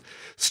 commercials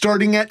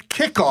starting at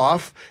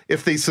kickoff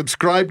if they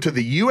subscribe to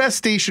the U.S.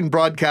 station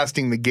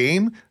broadcasting the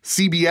game,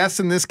 CBS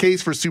in this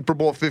case for Super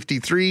Bowl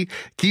 53.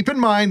 Keep in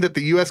mind that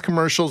the U.S.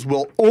 commercials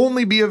will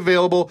only be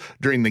available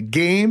during the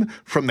game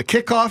from the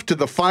kickoff to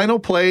the final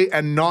play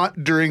and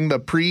not during the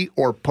pre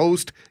or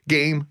post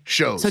game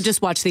shows. So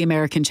just watch the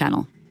American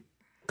channel.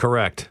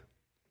 Correct.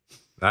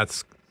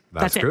 That's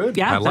good.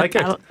 Yeah, I like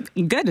it.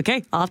 Good.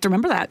 Okay. I'll have to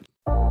remember that.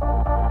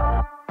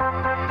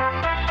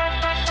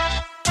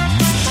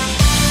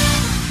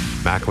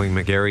 Mackling,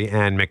 McGarry,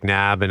 and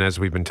McNabb. And as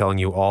we've been telling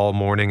you all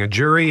morning, a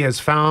jury has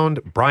found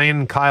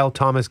Brian Kyle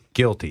Thomas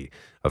guilty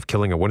of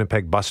killing a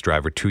Winnipeg bus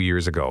driver 2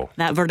 years ago.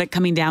 That verdict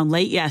coming down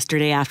late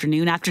yesterday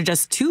afternoon after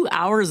just 2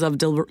 hours of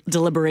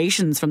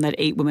deliberations from that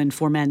 8-woman,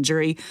 4-man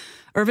jury.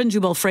 Irvin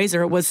Jubal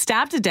Fraser was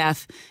stabbed to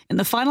death in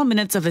the final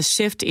minutes of his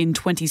shift in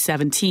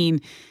 2017.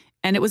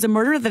 And it was a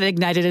murder that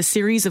ignited a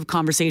series of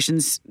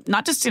conversations,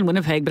 not just in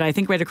Winnipeg, but I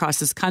think right across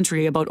this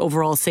country about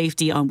overall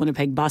safety on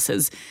Winnipeg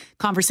buses.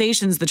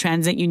 Conversations the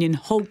Transit Union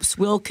hopes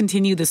will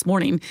continue this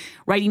morning,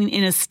 writing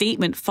in a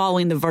statement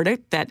following the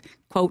verdict that,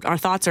 quote, our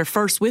thoughts are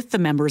first with the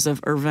members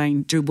of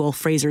Irvin Jubal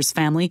Fraser's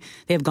family.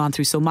 They have gone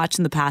through so much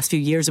in the past few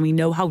years, and we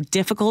know how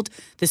difficult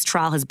this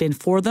trial has been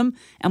for them,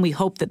 and we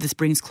hope that this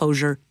brings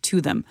closure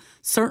to them.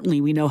 Certainly,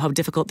 we know how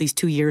difficult these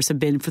 2 years have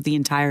been for the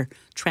entire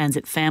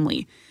Transit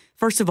family.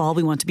 First of all,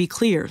 we want to be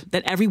clear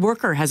that every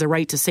worker has a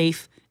right to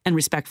safe and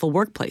respectful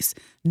workplace.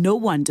 No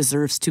one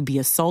deserves to be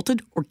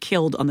assaulted or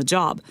killed on the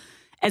job.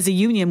 As a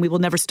union, we will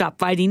never stop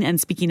fighting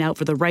and speaking out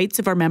for the rights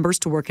of our members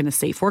to work in a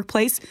safe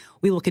workplace.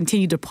 We will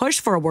continue to push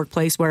for a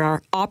workplace where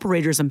our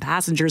operators and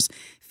passengers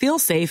feel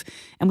safe,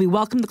 and we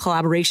welcome the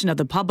collaboration of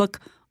the public,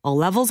 all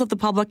levels of the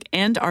public,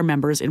 and our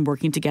members in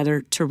working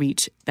together to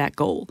reach that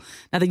goal.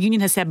 Now, the union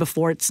has said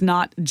before, it's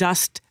not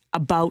just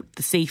about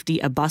the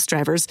safety of bus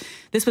drivers.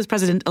 This was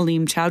President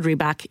Aleem Chowdhury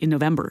back in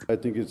November. I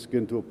think it's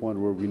getting to a point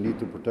where we need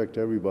to protect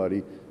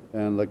everybody,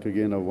 And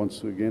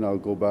once again, I'll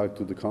go back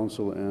to the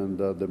council and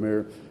the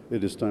mayor.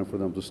 It is time for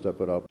them to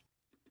step it up.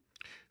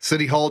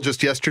 City Hall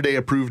just yesterday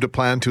approved a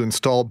plan to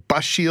install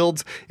bus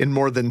shields in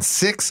more than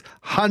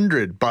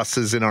 600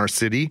 buses in our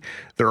city.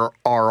 There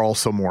are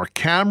also more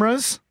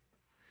cameras.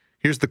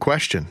 Here's the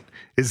question.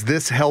 Is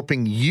this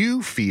helping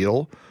you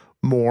feel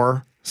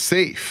more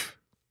safe?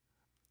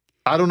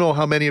 I don't know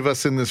how many of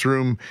us in this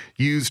room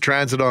use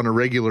transit on a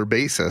regular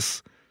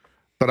basis,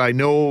 but I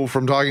know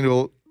from talking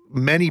to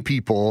many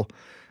people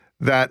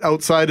that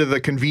outside of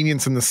the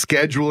convenience and the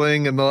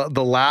scheduling and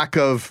the lack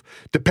of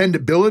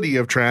dependability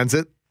of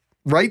transit,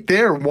 right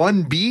there,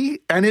 1B,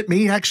 and it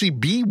may actually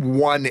be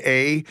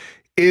 1A,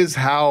 is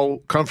how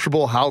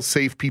comfortable, how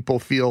safe people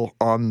feel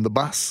on the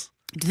bus.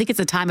 Do you think it's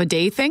a time of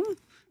day thing?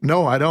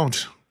 No, I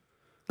don't.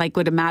 Like,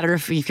 would it matter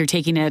if you're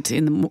taking it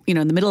in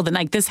the middle of the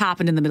night? This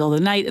happened in the middle of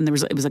the night, and it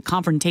was a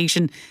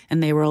confrontation,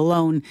 and they were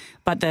alone.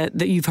 But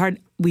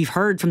we've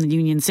heard from the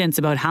union since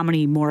about how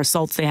many more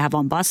assaults they have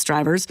on bus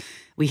drivers.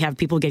 We have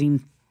people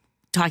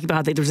talking about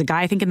how there was a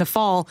guy, I think, in the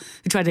fall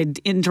who tried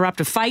to interrupt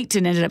a fight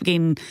and ended up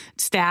getting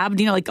stabbed,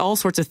 like all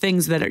sorts of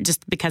things that are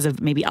just because of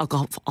maybe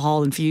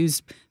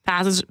alcohol-infused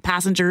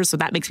passengers. So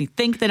that makes me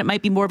think that it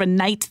might be more of a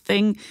night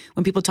thing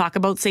when people talk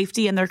about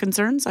safety and their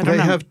concerns. I don't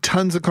know. They have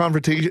tons of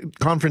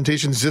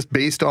confrontations just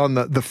based on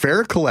the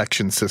fare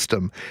collection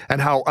system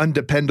and how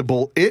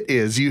undependable it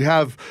is. You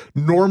have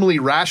normally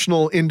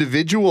rational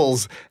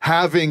individuals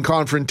having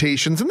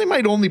confrontations, and they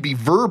might only be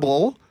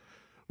verbal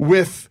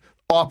with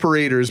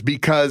operators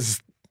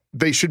because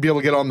they should be able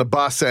to get on the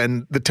bus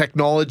and the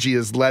technology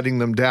is letting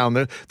them down.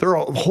 There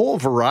are a whole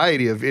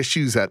variety of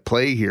issues at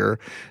play here.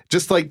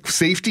 Just like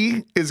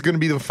safety is going to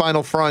be the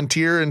final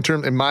frontier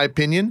in my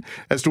opinion,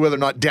 as to whether or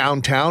not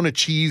downtown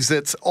achieves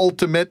its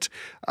ultimate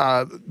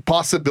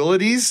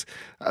possibilities.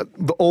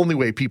 The only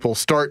way people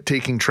start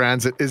taking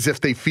transit is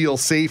if they feel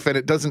safe and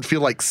it doesn't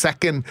feel like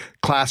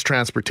second-class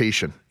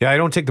transportation. Yeah, I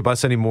don't take the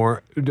bus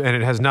anymore, and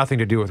it has nothing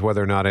to do with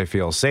whether or not I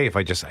feel safe.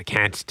 I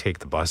can't take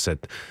the bus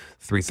at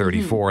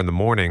 3:34 in the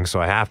morning,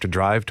 so I have to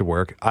drive to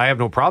work. I have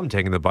no problem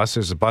taking the bus.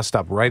 There's a bus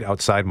stop right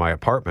outside my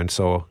apartment,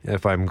 so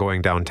if I'm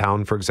going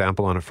downtown, for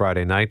example, on a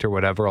Friday night or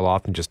whatever, I'll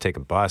often just take a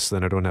bus.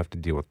 Then I don't have to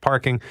deal with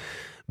parking.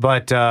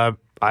 But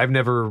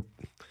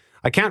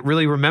I can't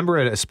really remember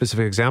a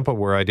specific example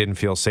where I didn't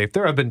feel safe.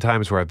 There have been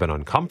times where I've been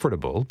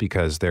uncomfortable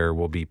because there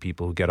will be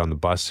people who get on the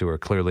bus who are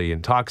clearly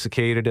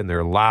intoxicated and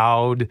they're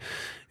loud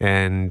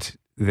and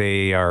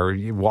they are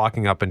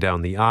walking up and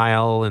down the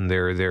aisle and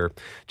they're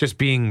just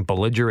being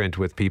belligerent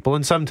with people.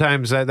 And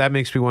sometimes that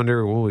makes me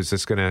wonder, is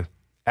this going to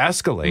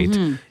escalate?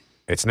 Mm-hmm.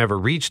 It's never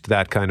reached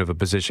that kind of a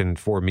position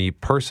for me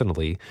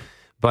personally.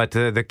 But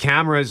the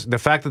cameras, the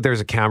fact that there's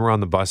a camera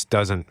on the bus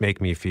doesn't make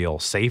me feel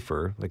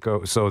safer.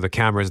 So the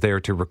camera's there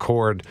to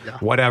record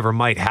whatever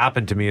might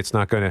happen to me. It's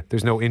not going to,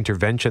 there's no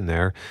intervention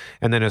there.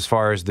 And then as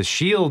far as the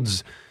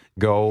shields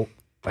go,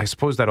 I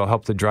suppose that'll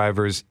help the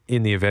drivers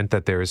in the event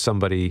that there is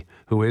somebody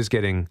who is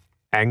getting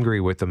angry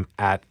with them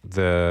at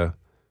the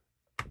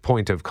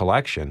point of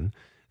collection.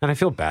 And I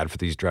feel bad for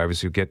these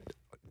drivers who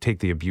take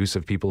the abuse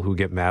of people who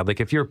get mad. Like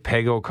if your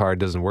Pego card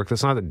doesn't work,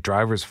 that's not the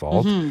driver's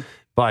fault. Mm-hmm.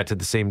 But at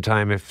the same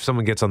time, if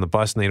someone gets on the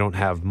bus and they don't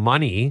have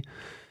money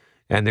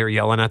and they're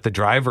yelling at the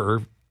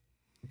driver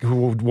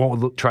who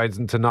won't try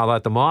to not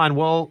let them on,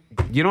 well,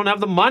 you don't have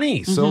the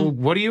money. So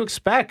what do you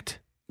expect?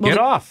 Get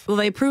off. Well,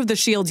 they approved the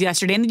shields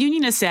yesterday. And the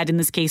union has said in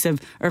this case of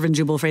Irvin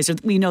Jubal-Fraser,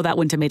 we know that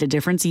wouldn't have made a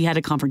difference. He had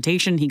a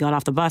confrontation. He got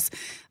off the bus.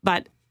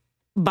 But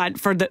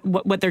for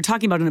what they're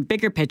talking about in a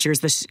bigger picture is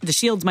the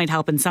shields might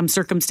help in some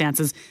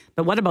circumstances,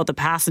 but what about the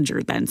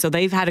passenger then? So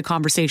they've had a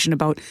conversation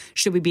about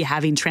should we be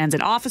having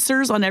transit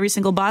officers on every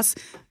single bus?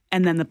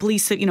 And then the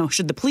police,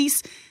 should the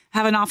police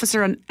have an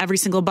officer on every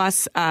single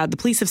bus? The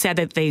police have said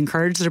that they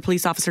encourage their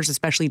police officers,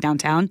 especially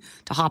downtown,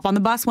 to hop on the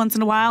bus once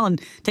in a while and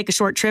take a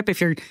short trip.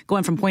 If you're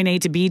going from point A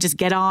to B, just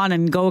get on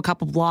and go a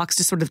couple blocks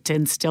just sort of to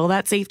instill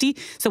that safety.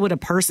 So would a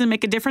person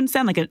make a difference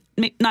then?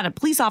 Not a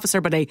police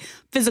officer, but a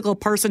physical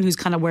person who's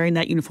kind of wearing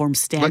that uniform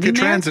standing like a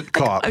transit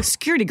cop. A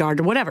security guard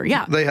or whatever,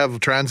 yeah. They have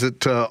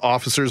transit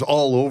officers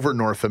all over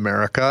North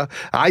America.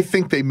 I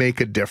think they make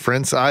a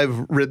difference. I've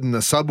ridden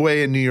the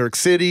subway in New York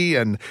City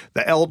and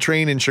the L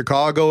train in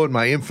Chicago and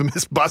my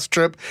infamous bus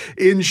trip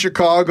in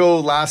Chicago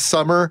last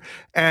summer.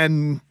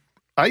 And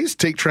I used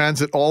to take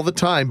transit all the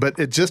time, but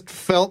it just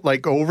felt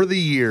like over the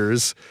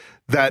years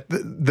that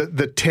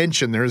the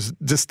tension, there's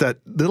just that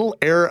little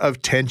air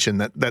of tension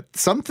that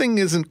something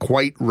isn't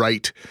quite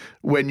right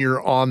when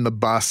you're on the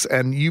bus.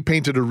 And you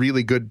painted a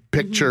really good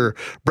picture,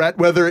 Brett,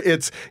 whether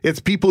it's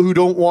people who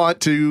don't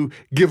want to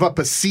give up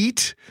a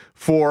seat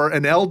for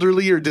an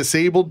elderly or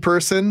disabled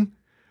person,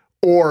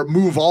 or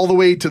move all the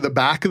way to the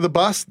back of the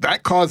bus.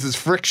 That causes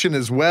friction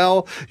as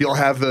well. You'll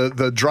have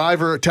the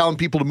driver telling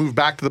people to move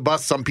back to the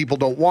bus. Some people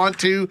don't want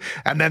to.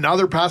 And then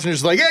other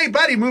passengers are like, hey,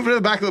 buddy, move to the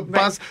back of the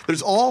bus.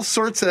 There's all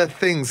sorts of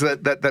things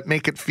that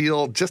make it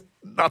feel just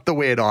not the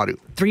way it ought to.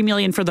 $3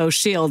 million for those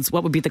shields.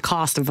 What would be the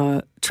cost of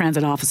a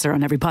transit officer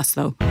on every bus,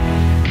 though?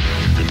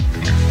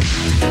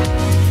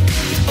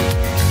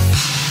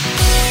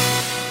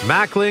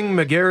 Mackling,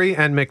 McGarry,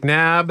 and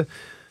McNabb.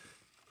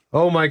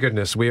 Oh my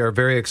goodness, we are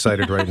very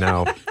excited right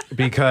now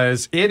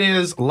because it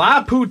is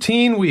La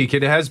Poutine Week.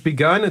 It has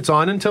begun. It's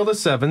on until the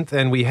 7th,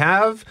 and we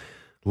have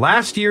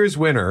last year's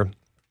winner,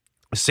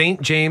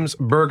 St. James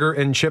Burger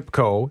and Chip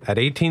Co. at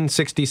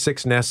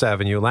 1866 Ness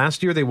Avenue.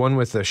 Last year they won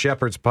with the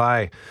shepherd's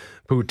pie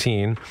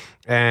poutine,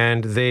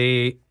 and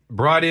they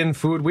brought in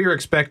food. We were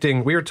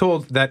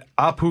told that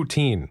a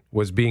poutine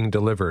was being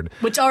delivered.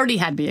 Which already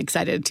had me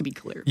excited, to be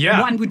clear. Yeah.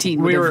 One poutine.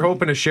 We were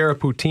hoping to share a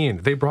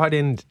poutine. They brought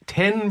in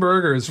 10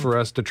 burgers for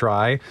us to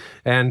try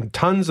and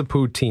tons of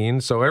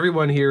poutine. So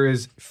everyone here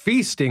is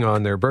feasting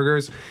on their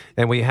burgers.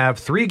 And we have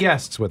 3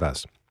 guests with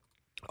us.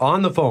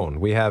 On the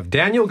phone, we have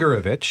Daniel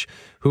Gurovich,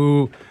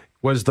 who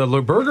was the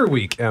Le Burger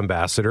Week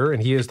ambassador,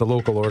 and he is the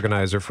local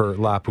organizer for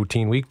La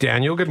Poutine Week.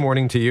 Daniel, good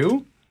morning to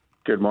you.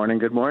 Good morning,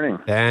 good morning.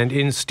 And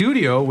in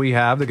studio, we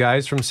have the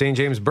guys from St.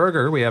 James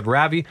Burger. We have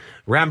Ravi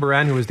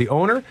Rambaran, who is the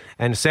owner,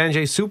 and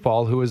Sanjay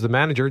Supal, who is the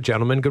manager.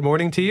 Gentlemen, good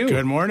morning to you.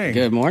 Good morning.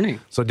 Good morning.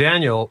 So,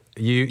 Daniel,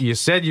 you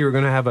said you were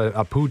going to have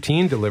a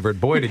poutine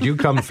delivered. Boy, did you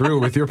come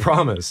through with your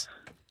promise.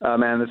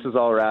 Man, this is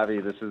all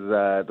Ravi. This is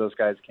those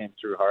guys came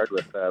through hard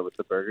with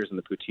the burgers and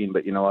the poutine.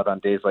 But you know what? On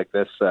days like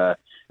this,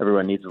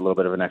 everyone needs a little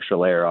bit of an extra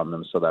layer on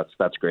them. So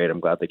that's great. I'm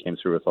glad they came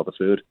through with all the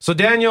food. So,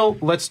 Daniel,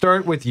 let's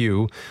start with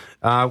you.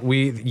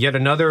 Yet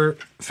another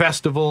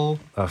festival,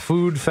 a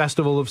food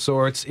festival of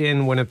sorts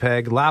in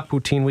Winnipeg, La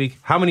Poutine Week.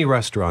 How many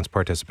restaurants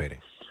participating?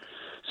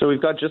 So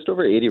we've got just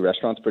over 80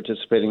 restaurants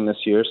participating this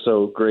year,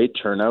 so great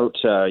turnout.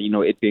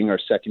 It being our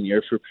second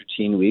year for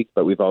Poutine Week,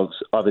 but we've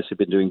obviously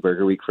been doing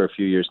Burger Week for a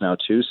few years now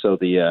too. So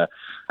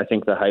I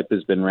think the hype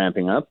has been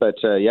ramping up. But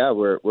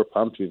we're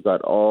pumped. We've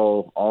got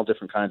all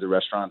different kinds of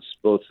restaurants,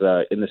 both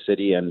in the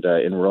city and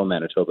in rural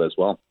Manitoba as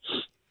well.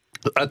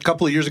 A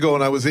couple of years ago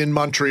when I was in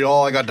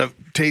Montreal, I got to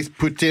taste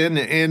poutine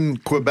in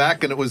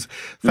Quebec, and it was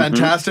a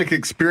fantastic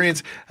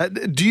experience.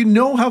 Do you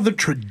know how the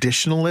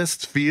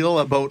traditionalists feel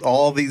about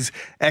all these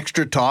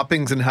extra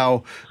toppings and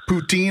how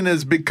poutine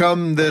has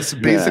become this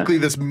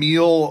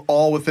meal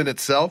all within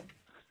itself?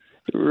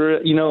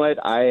 You know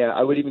what?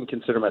 I would even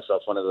consider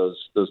myself one of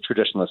those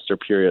traditionalists or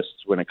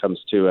purists when it comes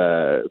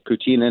to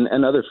poutine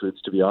and other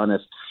foods, to be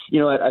honest. You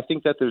know what? I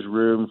think that there's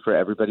room for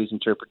everybody's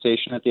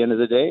interpretation at the end of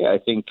the day. I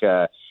think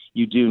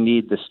you do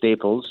need the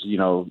staples,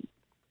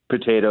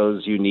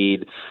 potatoes, you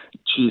need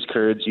cheese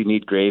curds, you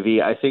need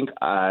gravy. I think,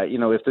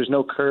 if there's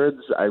no curds,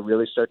 I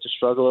really start to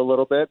struggle a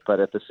little bit. But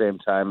at the same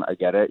time, I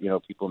get it.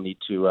 People need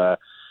to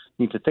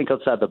think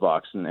outside the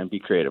box and be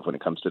creative when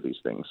it comes to these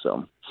things.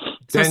 So,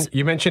 Dan,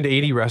 you mentioned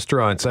 80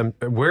 restaurants.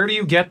 Where do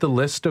you get the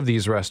list of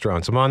these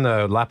restaurants? I'm on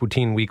the La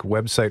Poutine Week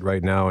website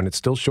right now, and it's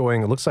still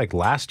showing, it looks like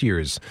last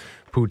year's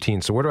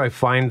poutine. So where do I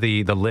find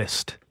the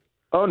list?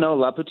 Oh, no,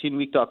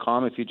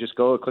 lapoutineweek.com. If you just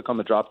click on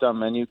the drop-down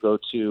menu, go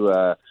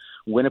to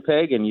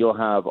Winnipeg, and you'll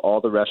have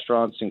all the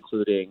restaurants,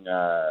 including,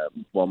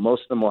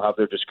 most of them will have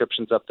their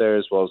descriptions up there,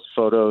 as well as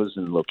photos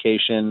and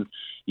location.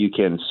 You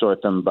can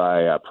sort them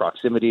by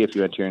proximity if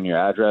you enter in your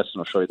address, and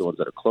it'll show you the ones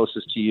that are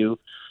closest to you.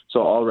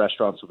 So all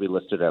restaurants will be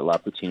listed at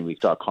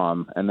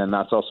lapoutineweek.com, and then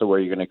that's also where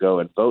you're going to go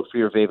and vote for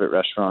your favorite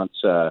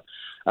restaurants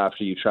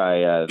after you try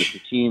the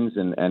poutines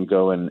and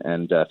go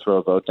and throw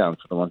a vote down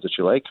for the ones that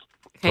you like.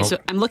 Okay, so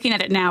I'm looking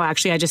at it now,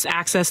 actually. I just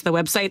accessed the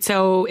website.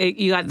 So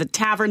you got the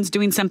taverns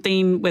doing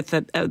something with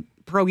a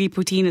Perogie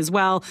Poutine as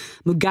well.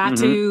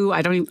 Mugatu,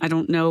 I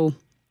don't know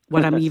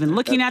what I'm even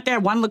looking at there.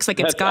 One looks like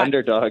it's got...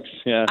 Underdogs,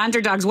 yeah.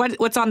 Underdogs.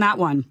 What's on that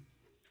one?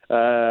 You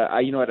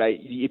know what?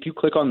 If you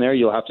click on there,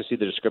 you'll have to see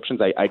the descriptions.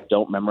 I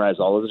don't memorize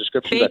all of the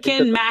descriptions.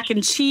 Bacon, mac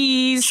and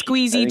cheese,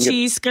 squeezy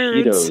cheese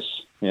curds. Cheetos.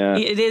 Yeah.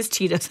 It is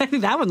Cheetos. I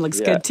think that one looks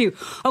good too.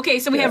 Okay,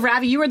 so we have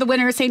Ravi. You were the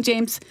winner. St.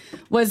 James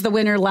was the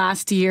winner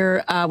last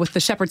year with the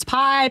shepherd's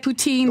pie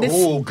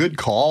poutine. Good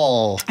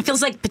call. It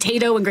feels like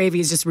potato and gravy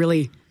is just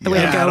really the way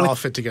to go. Yeah, it all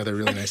fit together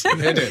really nicely.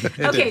 It did.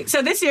 Okay,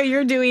 so this year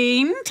you're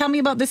doing, tell me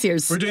about this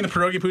year's. We're doing the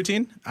Perogie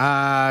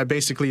Poutine.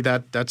 Basically,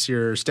 that's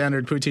your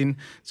standard poutine.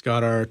 It's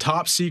got our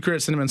top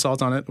secret cinnamon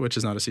salt on it, which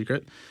is not a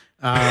secret.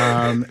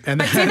 But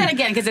say that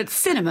again, because it's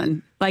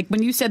cinnamon. Like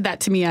when you said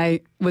that to me, I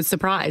was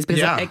surprised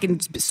because I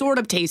can sort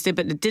of taste it,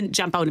 but it didn't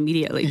jump out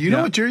immediately. You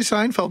know what Jerry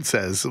Seinfeld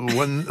says?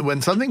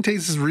 When something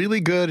tastes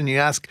really good and you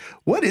ask,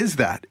 what is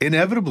that?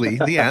 Inevitably,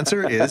 the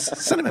answer is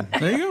cinnamon.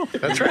 There you go.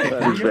 That's right.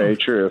 That is very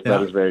true. Yeah.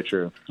 That is very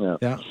true.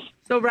 Yeah.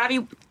 So Ravi,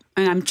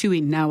 and I'm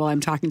chewing now while I'm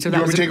talking. So you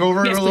want me to take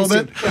over a little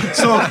bit?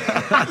 So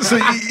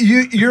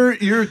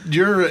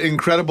you're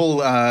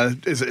incredible.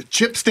 Is it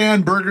chip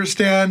stand, burger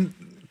stand?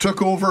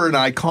 Took over an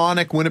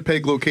iconic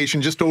Winnipeg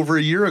location just over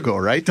a year ago,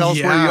 right? Tell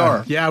us where you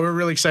are. Yeah, we're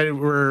really excited.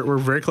 We're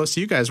very close to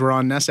you guys. We're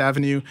on Ness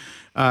Avenue,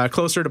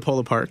 closer to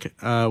Polo Park,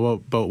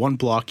 about one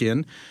block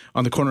in,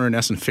 on the corner of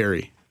Ness and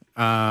Ferry.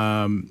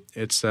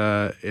 It's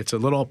a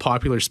little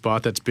popular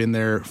spot that's been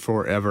there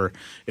forever.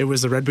 It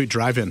was the Red Boot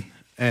Drive-In,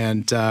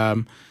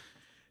 and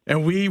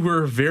we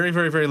were very,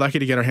 very, very lucky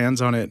to get our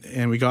hands on it,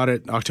 and we got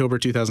it October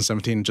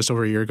 2017, just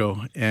over a year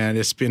ago, and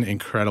it's been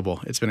incredible.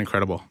 It's been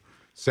incredible.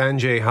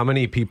 Sanjay, how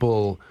many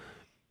people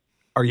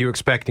are you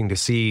expecting to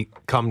see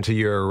come to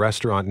your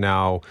restaurant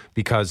now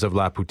because of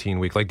La Poutine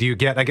Week? Like,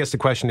 I guess the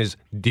question is,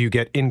 do you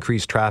get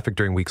increased traffic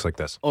during weeks like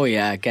this? Oh,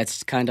 yeah. It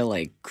gets kind of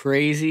like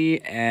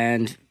crazy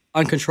and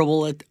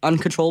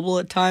uncontrollable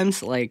at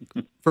times. Like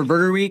for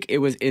Burger Week, it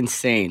was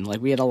insane.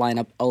 Like we had to line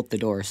up out the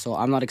door. So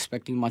I'm not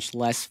expecting much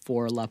less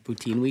for La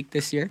Poutine Week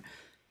this year.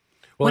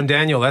 Well, and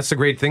Daniel, that's the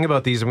great thing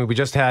about these. I mean, we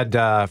just had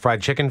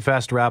Fried Chicken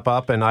Fest wrap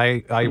up, and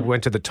I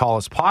went to the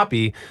Tallest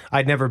Poppy.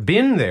 I'd never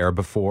been there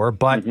before,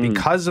 but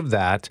because of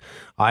that,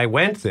 I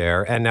went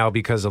there. And now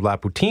because of La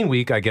Poutine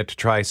Week, I get to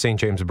try St.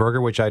 James Burger,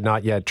 which I'd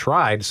not yet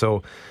tried.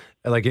 So,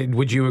 like,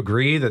 would you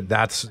agree that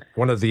that's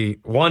one of the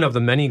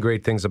many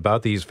great things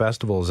about these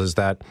festivals is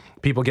that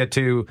people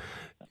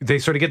they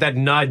sort of get that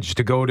nudge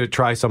to go to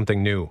try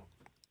something new?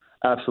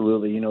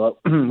 Absolutely. You know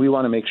what? We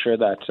want to make sure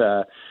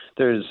that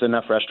there's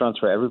enough restaurants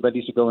for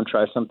everybody to go and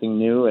try something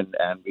new, and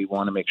we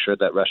want to make sure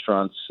that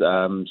restaurants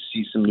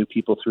see some new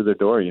people through their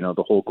door. You know,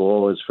 the whole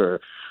goal is for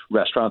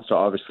restaurants to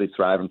obviously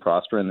thrive and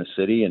prosper in the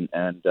city,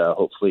 and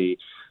hopefully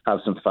have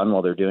some fun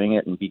while they're doing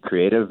it and be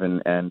creative,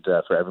 and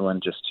for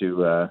everyone just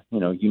to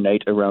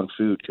unite around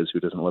food, because who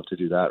doesn't love to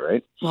do that,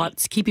 right? Well,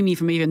 it's keeping me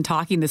from even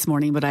talking this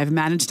morning, but I've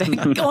managed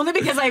to only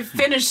because I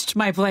finished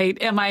my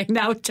plate. Am I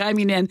now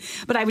chiming in?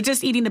 But I was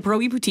just eating the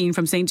Perogie Poutine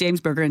from St.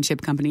 James Burger and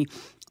Chip Company.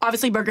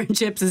 Obviously, burger and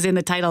chips is in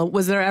the title.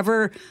 Was there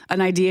ever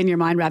an idea in your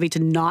mind, Ravi, to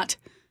not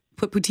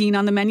put poutine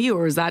on the menu,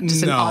 or is that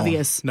just an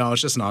obvious? No,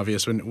 it's just an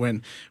obvious.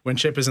 When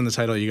chip is in the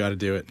title, you got to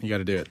do it. You got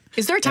to do it.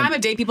 Is there a time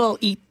of day people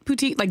eat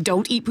poutine, like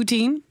don't eat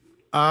poutine?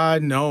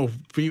 No.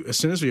 As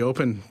soon as we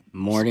open,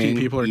 morning,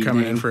 people are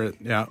coming in for it.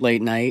 Yeah,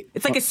 late night.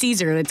 It's like a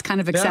Caesar. It's kind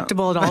of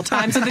acceptable at all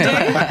times of the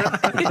day.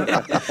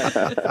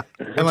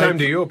 What time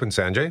do you open,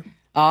 Sanjay?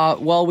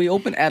 Well, we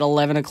open at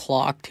 11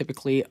 o'clock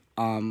typically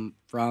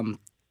from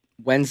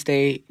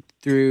Wednesday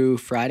through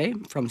Friday.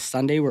 From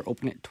Sunday, we're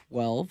open at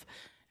 12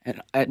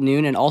 at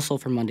noon, and also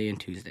for Monday and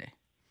Tuesday.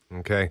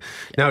 Okay.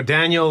 Now,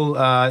 Daniel,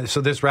 so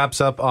this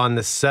wraps up on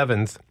the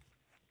 7th.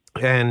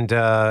 And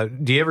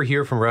do you ever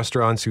hear from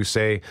restaurants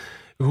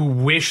who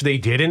wish they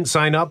didn't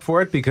sign up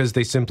for it because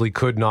they simply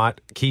could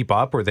not keep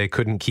up or they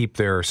couldn't keep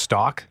their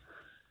stock?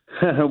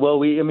 Well,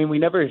 we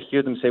never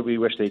hear them say we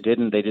wish they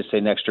didn't. They just say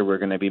next year we're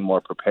going to be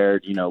more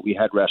prepared. You know, we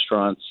had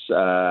restaurants,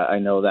 I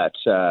know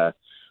that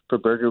for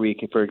Burger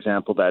Week, for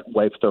example, that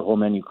wiped their whole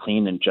menu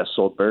clean and just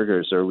sold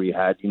burgers. Or we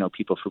had,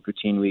 people for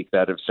Poutine Week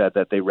that have said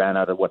that they ran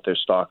out of what their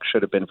stock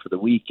should have been for the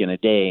week in a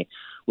day,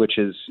 which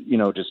is,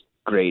 just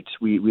great.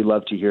 We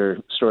love to hear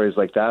stories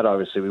like that.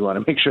 Obviously, we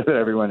want to make sure that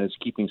everyone is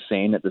keeping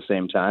sane at the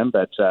same time.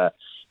 But,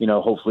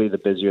 hopefully the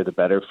busier the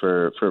better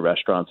for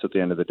restaurants at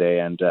the end of the day.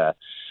 And,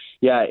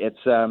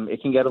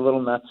 it can get a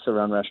little nuts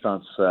around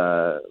restaurants,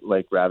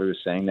 like Ravi was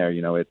saying there.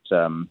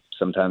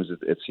 Sometimes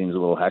it seems a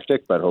little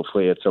hectic, but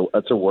hopefully it's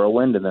a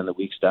whirlwind, and then the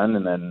week's done,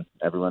 and then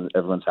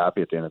everyone's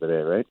happy at the end of the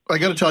day, right? I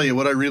got to tell you,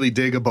 what I really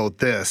dig about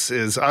this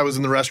is I was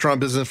in the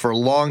restaurant business for a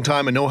long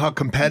time. I know how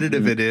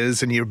competitive it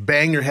is, and you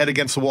bang your head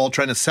against the wall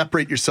trying to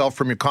separate yourself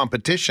from your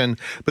competition.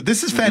 But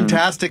this is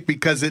fantastic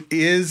because it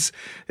is,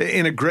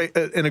 in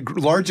a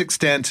large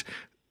extent,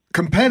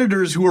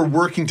 competitors who are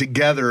working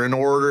together in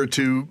order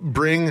to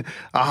bring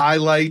a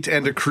highlight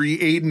and to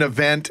create an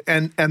event,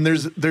 and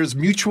there's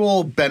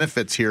mutual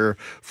benefits here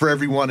for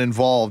everyone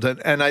involved,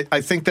 and I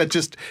think that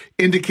just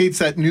indicates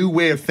that new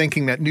way of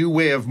thinking, that new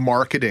way of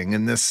marketing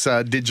in this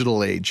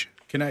digital age.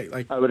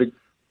 I would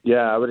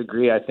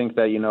agree. I think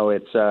that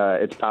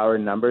it's power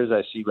in numbers.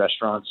 I see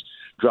restaurants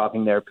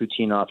dropping their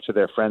poutine off to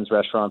their friends'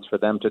 restaurants for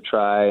them to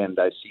try, and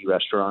I see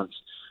restaurants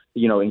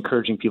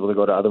encouraging people to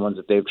go to other ones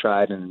that they've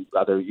tried, and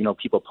other,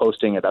 people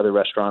posting at other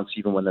restaurants,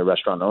 even when they're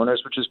restaurant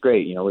owners, which is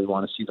great. We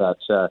want to see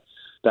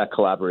that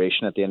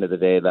collaboration at the end of the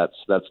day. That's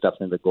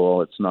definitely the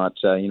goal. It's not,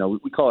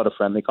 we call it a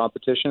friendly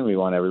competition. We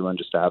want everyone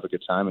just to have a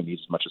good time and eat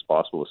as much as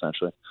possible,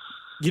 essentially.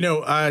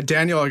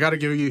 Daniel, I got to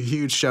give you a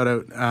huge shout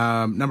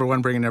out. Number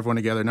one, bringing everyone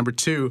together. Number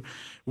two,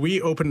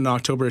 we opened in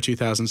October of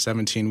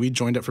 2017. We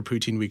joined up for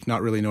Poutine Week,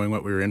 not really knowing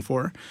what we were in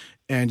for.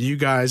 And you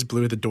guys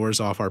blew the doors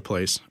off our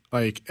place.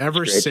 Like,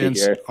 ever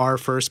since our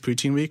first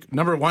Poutine Week,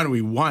 number one,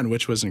 we won,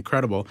 which was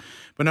incredible.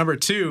 But number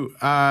two,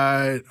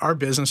 our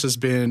business has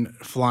been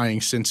flying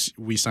since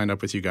we signed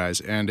up with you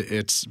guys, and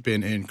it's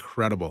been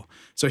incredible.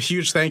 So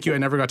huge thank you. I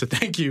never got to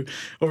thank you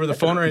over the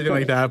phone or anything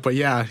like that. But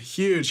yeah,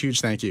 huge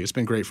thank you. It's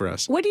been great for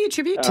us. What do you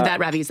attribute to that,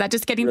 Ravi? Is that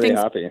just getting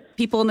really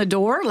people in the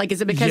door? Like,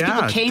 is it because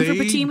people came for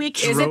Poutine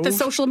Week? Is it the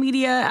social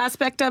media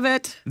aspect of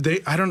it?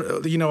 I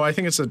don't know. I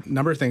think it's a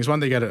number of things. One,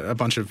 they get a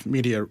bunch of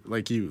media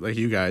like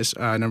you guys.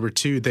 Number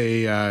two,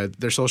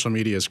 their social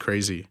media is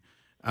crazy.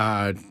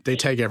 They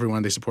tag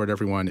everyone, they support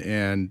everyone,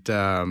 and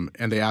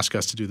they ask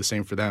us to do the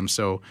same for them.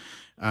 So,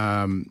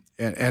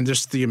 and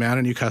just the amount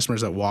of new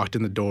customers that walked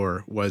in the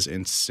door was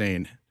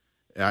insane.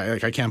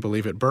 I can't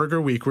believe it. Burger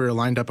Week, we were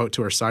lined up out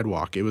to our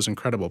sidewalk. It was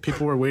incredible.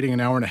 People were waiting an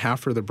hour and a half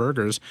for the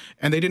burgers,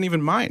 and they didn't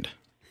even mind.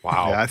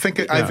 Wow. Yeah, I think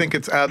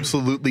it's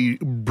absolutely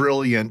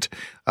brilliant,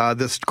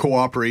 this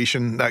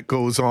cooperation that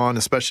goes on,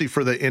 especially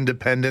for the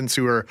independents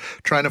who are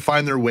trying to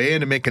find their way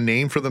and to make a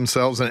name for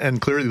themselves. And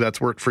clearly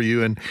that's worked for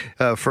you and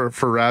for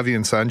Ravi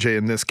and Sanjay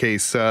in this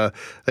case.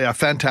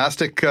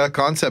 Fantastic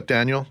concept,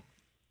 Daniel.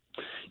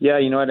 Yeah,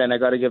 you know what, and I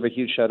got to give a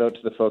huge shout out to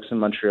the folks in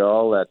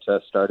Montreal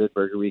that started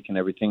Burger Week and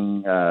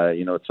everything.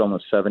 It's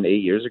almost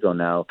 7-8 years ago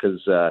now,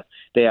 because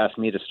they asked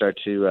me to start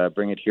to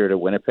bring it here to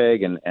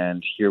Winnipeg,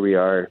 and here we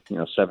are,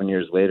 7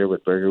 years later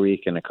with Burger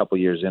Week and a couple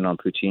years in on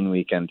Poutine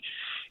Week, and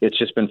it's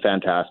just been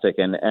fantastic.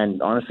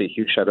 And honestly, a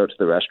huge shout out to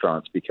the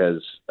restaurants,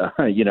 because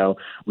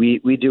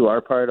we do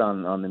our part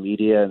on the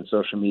media and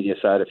social media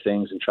side of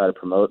things and try to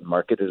promote and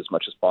market it as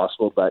much as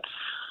possible, but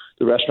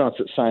the restaurants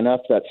that sign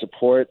up, that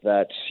support,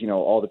 that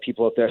all the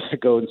people out there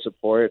that go and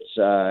support,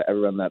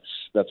 everyone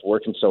that's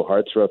working so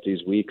hard throughout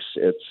these weeks,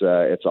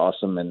 it's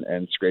awesome, and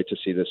it's great to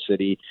see the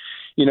city,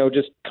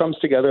 just comes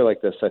together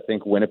like this. I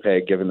think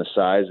Winnipeg, given the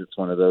size, it's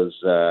one of those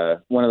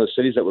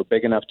cities that were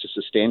big enough to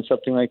sustain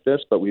something like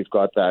this, but we've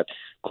got that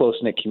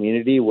close-knit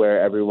community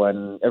where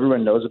everyone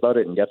knows about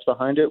it and gets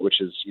behind it, which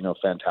is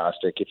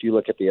fantastic. If you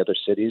look at the other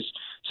cities,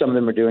 some of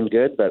them are doing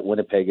good, but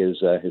Winnipeg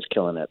is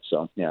killing it.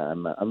 So yeah,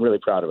 I'm really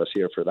proud of us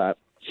here for that.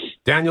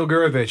 Daniel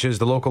Gurevich is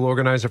the local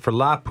organizer for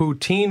La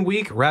Poutine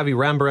Week. Ravi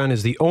Rambaran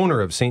is the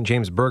owner of St.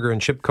 James Burger and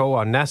Chip Co.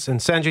 on Ness. And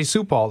Sanjay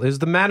Supal is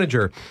the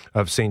manager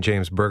of St.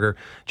 James Burger.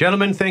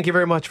 Gentlemen, thank you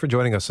very much for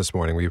joining us this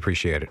morning. We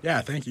appreciate it.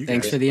 Yeah, thank you.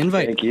 Thanks for the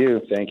invite. Thank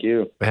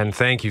you. And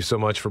thank you so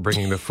much for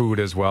bringing the food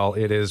as well.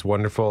 It is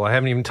wonderful. I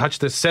haven't even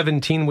touched this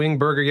 17-wing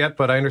burger yet,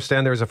 but I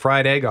understand there's a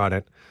fried egg on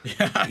it.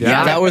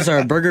 Yeah, that was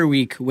our Burger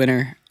Week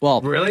winner.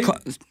 Well, really?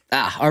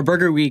 Our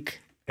Burger Week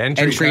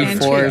entry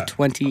for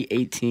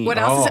 2018. What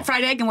else is it?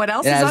 Fried egg, and what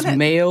else is on it? It has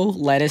mayo,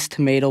 lettuce,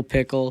 tomato,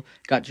 pickle.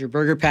 Got your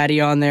burger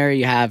patty on there.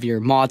 You have your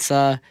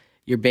mozza,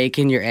 your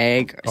bacon, your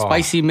egg,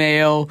 spicy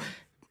mayo,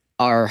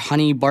 our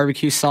honey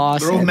barbecue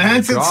sauce.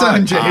 Romance it,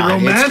 Sanjay.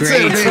 Romance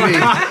it, baby.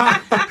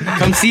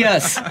 Come see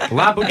us.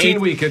 La Poutine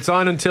Week. It's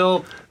on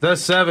until the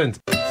 7th.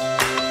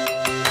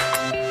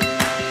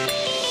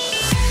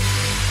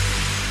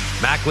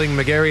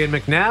 Mackling, McGarry, and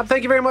McNabb,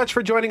 thank you very much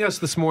for joining us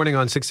this morning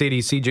on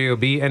 680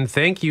 CJOB, and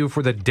thank you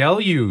for the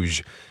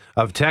deluge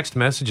of text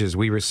messages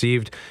we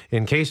received.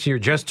 In case you're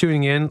just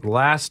tuning in,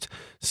 last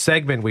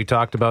segment we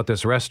talked about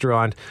this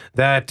restaurant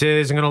that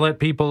isn't going to let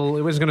people,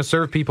 it was going to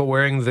serve people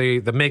wearing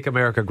the Make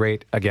America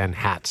Great Again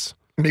hats.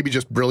 Maybe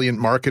just brilliant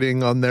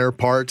marketing on their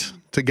part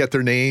to get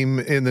their name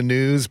in the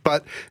news,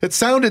 but it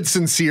sounded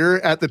sincere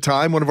at the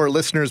time. One of our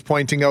listeners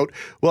pointing out,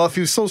 well, if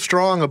he was so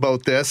strong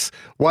about this,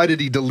 why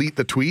did he delete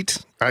the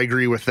tweet? I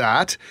agree with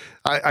that.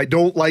 I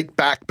don't like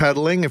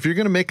backpedaling. If you're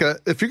going to make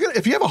if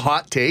you have a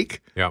hot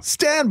take,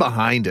 stand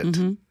behind it.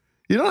 Mm-hmm.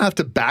 You don't have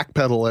to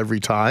backpedal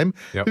every time.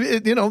 Yep.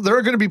 There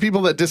are going to be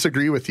people that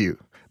disagree with you.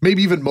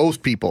 Maybe even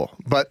most people.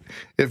 But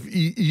if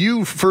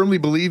you firmly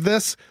believe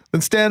this,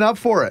 then stand up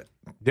for it.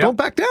 Yep. Don't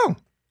back down.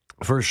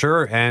 For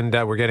sure. And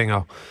we're getting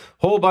a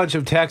whole bunch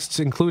of texts,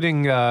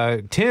 including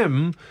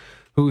Tim,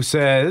 who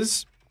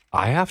says,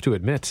 I have to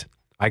admit,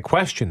 I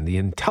question the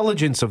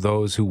intelligence of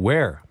those who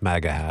wear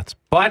MAGA hats,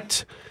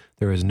 but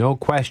there is no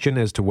question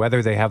as to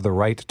whether they have the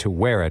right to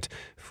wear it.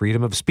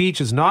 Freedom of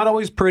speech is not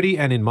always pretty,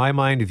 and in my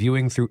mind,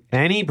 viewing through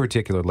any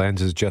particular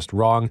lens is just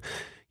wrong.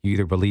 You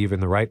either believe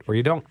in the right or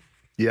you don't.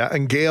 Yeah,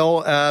 and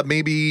Gail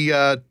maybe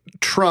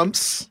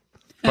trumps,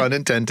 pun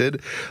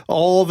intended,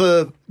 all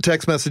the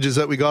text messages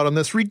that we got on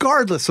this.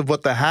 Regardless of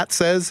what the hat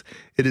says,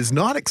 it is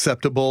not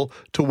acceptable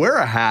to wear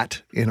a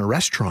hat in a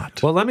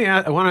restaurant. Well,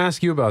 I want to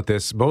ask you about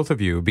this, both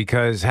of you,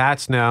 because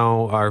hats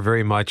now are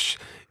very much...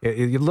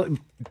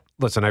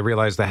 Listen, I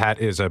realize the hat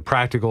is a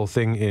practical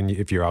thing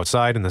if you're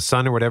outside in the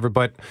sun or whatever,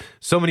 but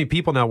so many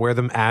people now wear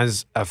them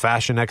as a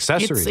fashion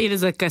accessory. It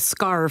is like a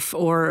scarf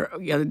or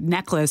a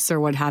necklace or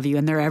what have you,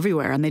 and they're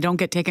everywhere, and they don't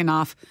get taken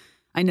off.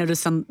 I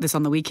noticed this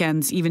on the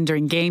weekends, even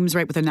during games,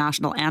 right, with the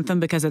national anthem,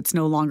 because it's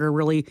no longer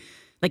really,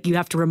 like, you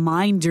have to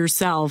remind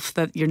yourself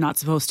that you're not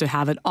supposed to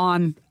have it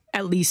on,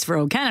 at least for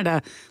O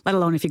Canada, let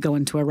alone if you go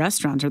into a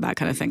restaurant or that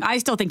kind of thing. I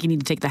still think you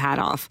need to take the hat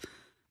off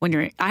when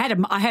you're... I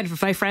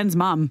had my friend's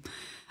mom...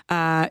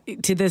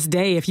 to this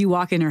day, if you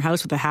walk in her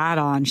house with a hat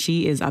on,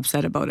 she is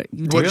upset about it.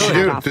 What did she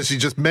do? Does she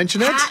just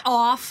mention it? Hat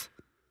off.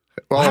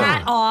 Well,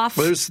 hat off.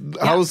 There's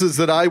houses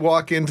that I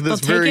walk into this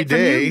very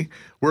day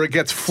where it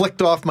gets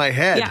flicked off my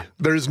head. Yeah.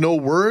 There's no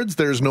words.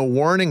 There's no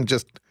warning.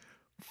 Just...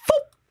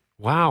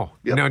 Wow.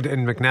 Yep.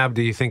 And McNabb,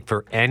 do you think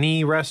for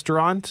any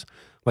restaurant...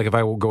 Like if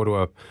I will go to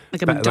a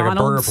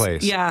burger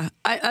place. Yeah.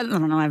 I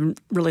don't know. I haven't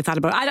really thought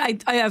about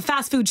it. I have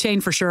fast food chain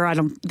for sure.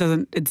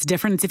 It's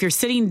different. It's if you're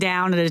sitting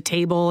down at a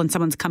table and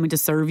someone's coming to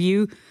serve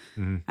you.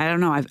 Mm-hmm. I don't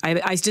know.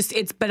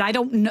 But I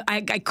don't know.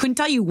 I couldn't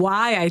tell you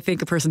why I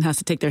think a person has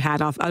to take their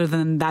hat off, other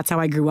than that's how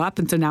I grew up.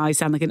 And so now I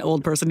sound like an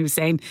old person who's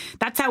saying,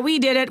 that's how we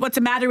did it. What's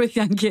the matter with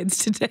young kids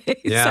today?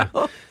 Yeah.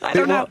 So I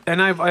don't know.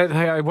 And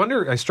I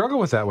wonder, I struggle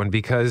with that one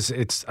because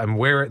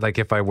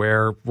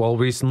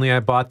recently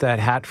I bought that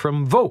hat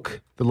from Vogue.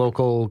 the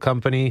local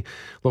company,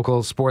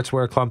 local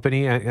sportswear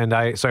company, and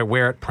I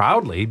wear it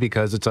proudly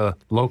because it's a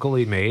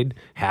locally made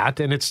hat,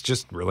 and it's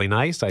just really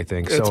nice, I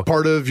think. It's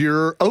part of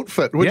your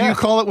outfit. What do you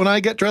call it when I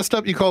get dressed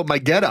up? You call it my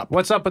get-up.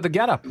 What's up with the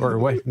get-up? Or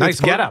what? Nice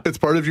get-up. It's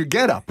part of your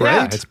get-up, right?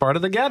 Yeah, it's part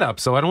of the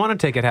get-up. So I don't want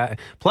to take it.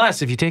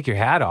 Plus, if you take your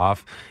hat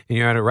off and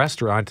you're at a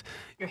restaurant,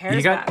 your hair's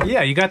you got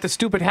you got the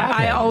stupid hat.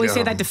 I always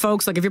say that to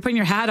folks. Like, if you're putting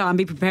your hat on,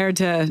 be prepared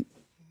to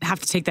have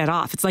to take that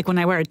off. It's like when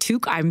I wear a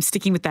toque, I'm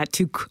sticking with that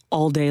toque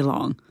all day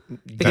long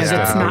because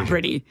it's not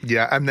pretty.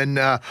 Yeah, and then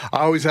I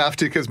always have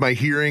to, because my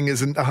hearing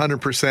isn't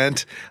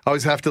 100%, I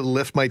always have to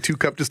lift my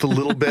toque up just a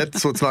little bit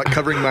so it's not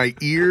covering my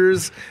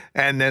ears.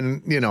 And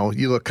then,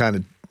 you look kind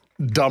of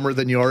dumber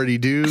than you already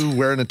do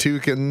wearing a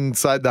toque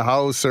inside the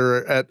house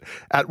or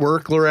at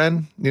work,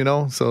 Loren,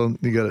 so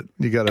you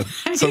gotta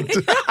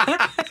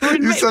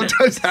you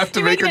sometimes have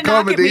to make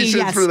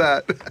accommodations for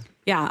that.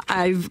 Yeah,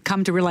 I've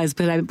come to realize,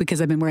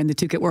 because I've been wearing the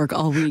toque at work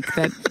all week,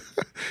 that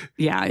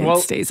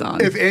it stays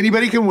on. If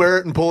anybody can wear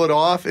it and pull it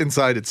off,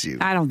 inside it's you.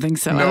 I don't think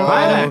so.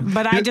 No.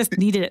 But I just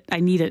need it. I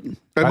need it.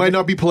 It might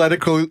not be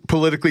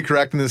politically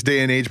correct in this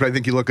day and age, but I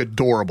think you look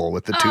adorable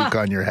with the toque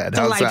on your head.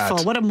 How's delightful.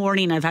 that? What a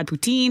morning. I've had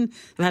poutine.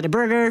 I've had a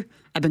burger.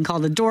 I've been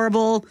called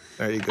adorable.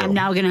 There you go. I'm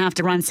now going to have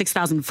to run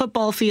 6,000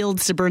 football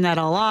fields to burn that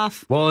all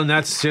off. Well, and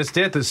that's just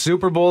it. The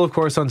Super Bowl, of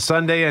course, on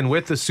Sunday, and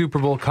with the Super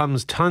Bowl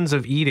comes tons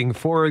of eating.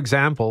 For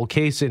example,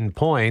 case in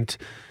point,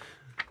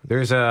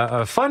 there's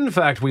a fun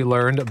fact we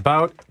learned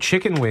about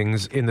chicken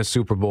wings in the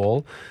Super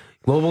Bowl.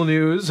 Global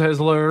News has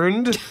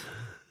learned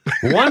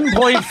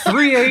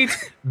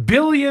 1.38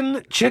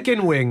 billion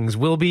chicken wings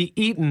will be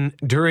eaten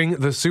during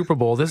the Super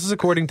Bowl. This is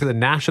according to the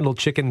National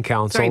Chicken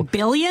Council. Sorry,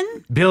 billion?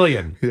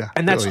 Billion. Yeah,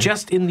 and that's billion.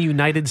 just in the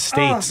United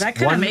States. That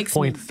kind of makes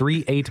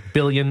 1.38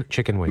 billion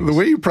chicken wings. The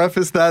way you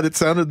prefaced that, it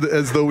sounded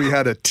as though we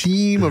had a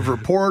team of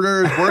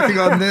reporters working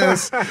on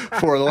this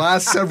for the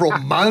last several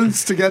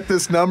months to get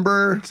this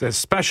number. It's a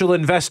special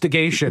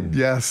investigation.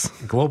 Yes.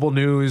 Global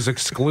News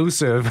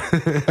exclusive.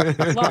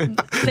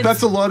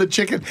 That's a lot of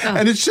chicken.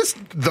 And it's just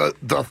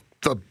the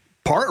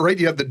part, right?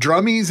 You have the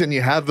drummies and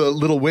you have the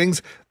little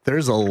wings.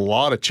 There's a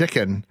lot of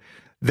chicken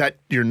that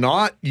you're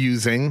not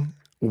using.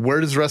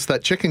 Where does the rest of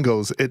that chicken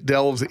goes? It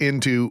delves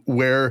into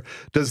where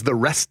does the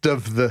rest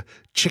of the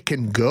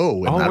chicken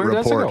go in that where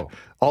report? Does it go?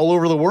 All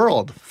over the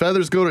world.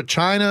 Feathers go to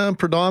China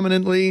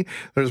predominantly.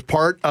 There's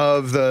part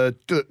of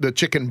the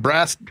chicken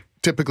breast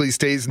typically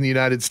stays in the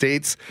United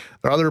States.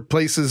 There are other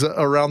places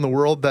around the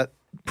world that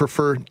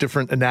prefer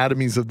different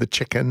anatomies of the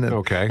chicken. And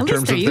okay. At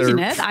least they're using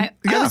it. I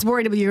was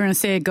worried you were going to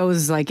say it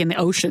goes like in the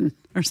ocean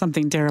or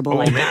something terrible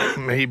like that.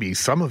 Maybe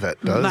some of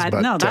it does. But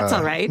no, that's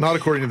all right. Not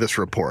according to this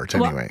report,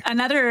 anyway.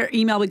 Another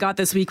email we got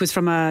this week was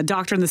from a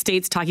doctor in the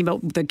States talking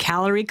about the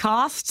calorie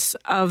costs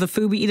of the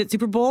food we eat at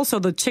Super Bowl. So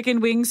the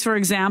chicken wings, for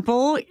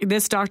example,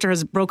 this doctor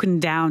has broken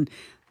down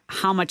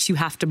how much you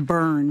have to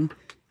burn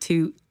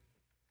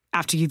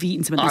after you've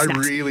eaten some of these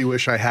snacks. I really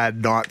wish I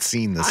had not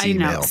seen this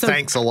email. So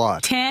thanks a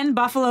lot. 10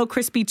 Buffalo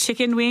crispy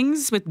chicken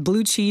wings with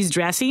blue cheese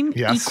dressing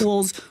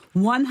equals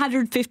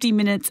 150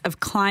 minutes of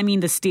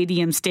climbing the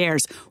stadium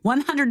stairs.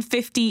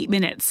 150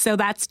 minutes. So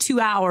that's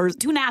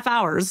 2.5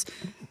 hours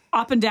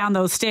up and down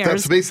those stairs.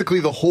 That's basically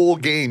the whole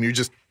game. You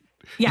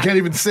can't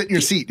even sit in your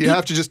seat. You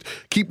have to just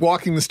keep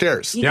walking the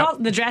stairs. You call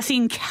the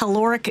dressing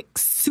caloric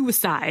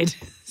suicide.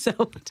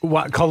 So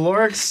what?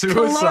 Caloric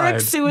suicide?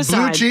 Caloric suicide.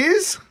 Blue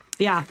cheese?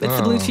 Yeah, it's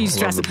the blue cheese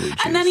dressing.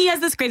 And then he has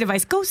this great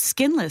advice. Go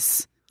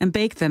skinless and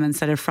bake them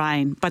instead of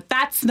frying. But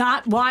that's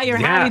not why you're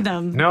having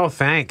them. No,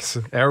 thanks.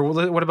 Or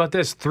what about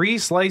this? 3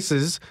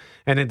 slices,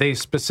 and they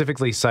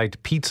specifically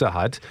cite Pizza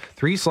Hut.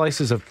 3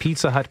 slices of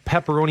Pizza Hut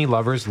pepperoni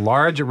lovers,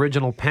 large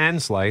original pan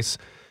slice.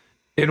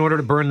 In order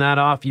to burn that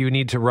off, you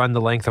need to run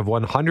the length of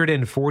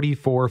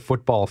 144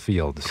 football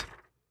fields.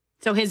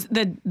 So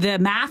the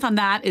math on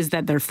that is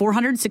that they're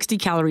 460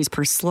 calories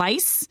per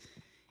slice.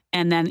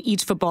 And then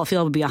each football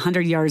field would be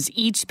 100 yards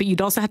each, but you'd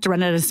also have to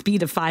run at a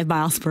speed of 5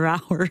 miles per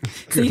hour.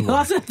 So you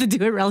also have to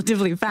do it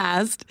relatively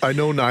fast. I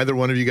know neither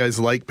one of you guys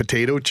like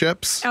potato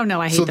chips. Oh, no,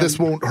 I hate them. them. So this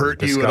won't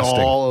hurt you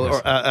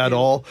at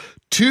all.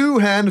 2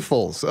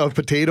 handfuls of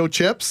potato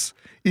chips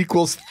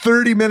equals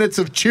 30 minutes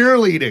of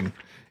cheerleading.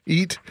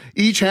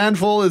 Each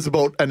handful is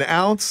about an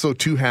ounce, so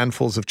 2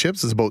 handfuls of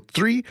chips is about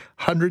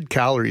 300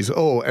 calories.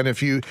 Oh, and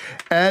if you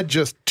add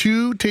just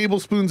 2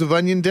 tablespoons of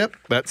onion dip,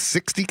 that's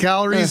 60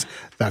 calories.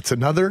 That's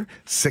another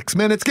 6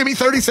 minutes. Give me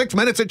 36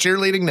 minutes of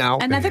cheerleading now.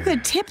 Another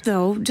good tip,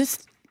 though,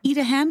 just eat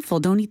a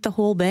handful. Don't eat the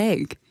whole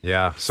bag.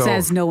 Yeah. So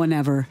says no one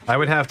ever. I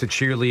would have to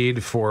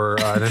cheerlead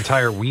for an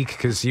entire week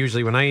because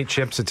usually when I eat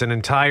chips, it's an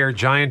entire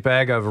giant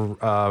bag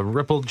of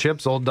rippled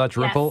chips, Old Dutch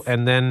Ripple,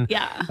 and then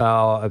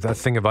a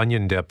thing of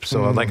onion dip.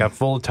 So like a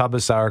full tub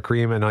of sour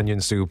cream and onion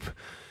soup.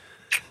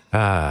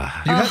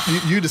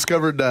 You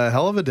discovered a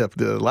hell of a dip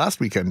last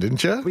weekend,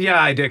 didn't you?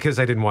 Yeah, I did, because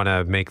I didn't want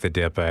to make the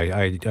dip.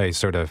 I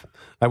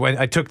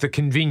took the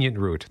convenient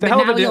route. But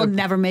now you'll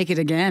never make it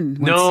again.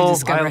 Once you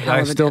discover a hell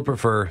of a still dip.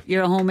 prefer.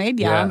 You're a homemade,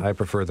 yeah. I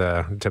prefer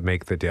to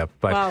make the dip.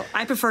 But well,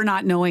 I prefer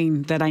not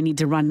knowing that I need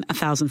to run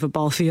 1,000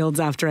 football fields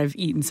after I've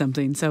eaten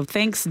something. So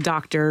thanks,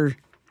 Dr.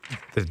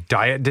 The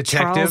diet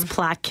detective. Charles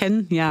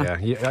Platkin. Yeah.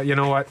 You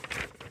know what?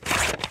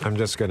 I'm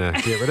just going to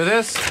get rid of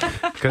this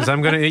because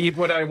I'm going to eat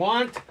what I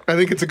want. I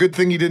think it's a good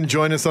thing you didn't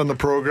join us on the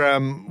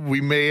program.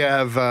 We may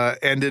have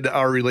ended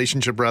our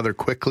relationship rather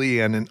quickly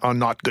and on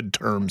not good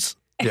terms.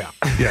 Yeah.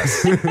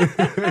 Yes.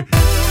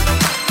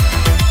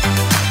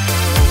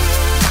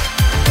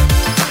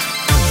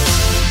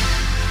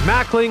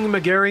 Mackling,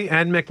 McGarry,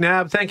 and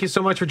McNabb, thank you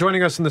so much for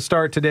joining us in the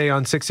start today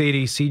on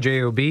 680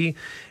 CJOB.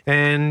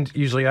 And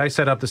usually I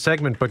set up the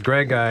segment, but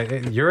Greg,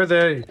 you're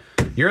the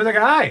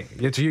guy.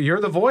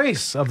 You're the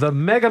voice of the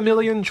Mega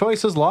Million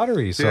Choices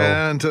Lottery. So.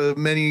 Yeah, and to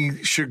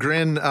many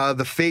chagrin,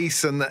 the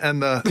face and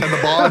the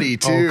body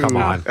too. Oh, come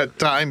on. At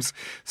times.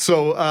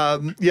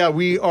 So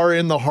we are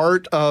in the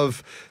heart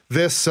of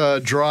this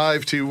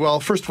drive to, well,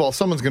 first of all,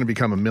 someone's going to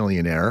become a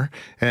millionaire.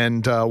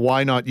 And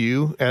why not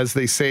you? As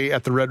they say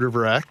at the Red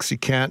River X, you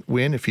can't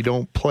win if you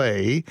don't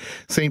play.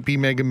 St. B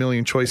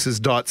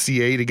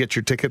megamillionchoices.ca to get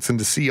your tickets and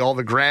to see all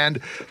the grand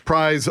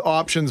prize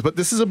options. But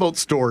this is about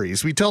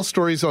stories. We tell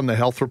stories on the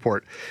Health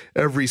Report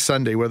every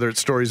Sunday, whether it's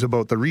stories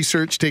about the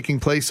research taking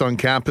place on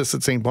campus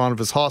at St.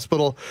 Boniface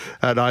Hospital,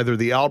 at either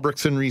the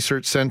Albrechtsen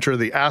Research Center,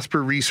 the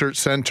Asper Research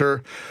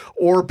Center,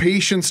 or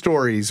patient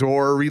stories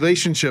or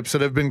relationships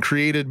that have been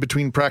created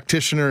between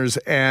practitioners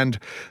and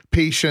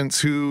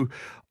patients who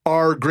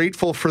are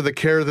grateful for the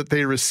care that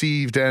they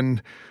received.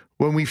 And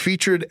when we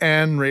featured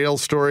Anne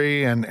Rail's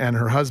story and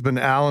her husband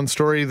Alan's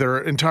story, their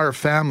entire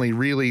family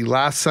really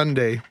last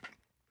Sunday,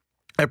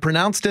 I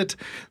pronounced it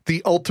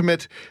the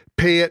ultimate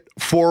pay it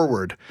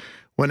forward.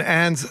 When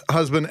Anne's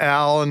husband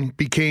Alan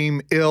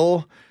became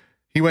ill,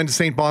 he went to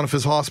St.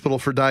 Boniface Hospital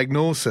for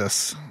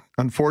diagnosis.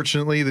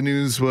 Unfortunately, the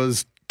news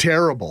was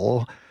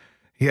terrible.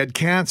 He had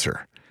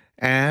cancer.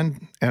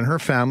 Anne and her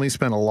family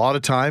spent a lot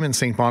of time in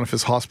St.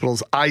 Boniface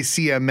Hospital's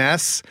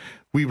ICMS.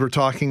 We were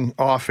talking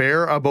off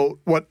air about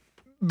what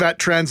that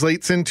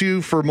translates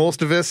into for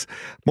most of us.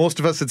 Most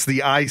of us, it's the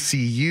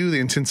ICU, the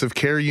intensive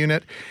care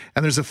unit.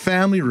 And there's a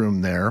family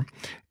room there.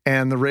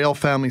 And the Rail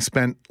family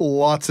spent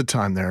lots of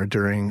time there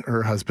during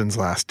her husband's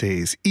last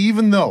days.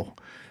 Even though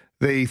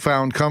they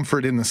found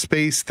comfort in the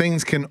space,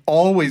 things can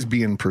always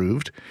be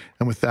improved.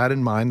 And with that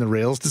in mind, the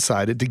Rails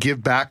decided to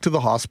give back to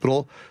the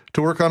hospital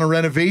to work on a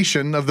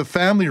renovation of the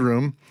family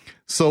room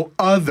so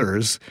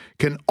others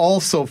can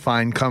also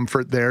find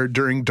comfort there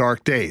during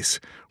dark days.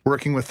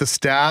 Working with the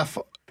staff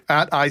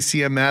at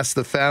ICMS,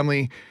 the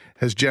family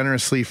has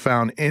generously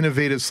found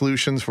innovative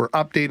solutions for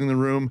updating the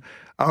room.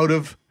 Out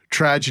of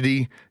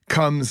tragedy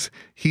comes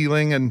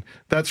healing, and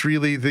that's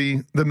really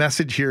the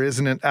message here,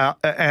 isn't it?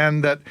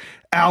 And that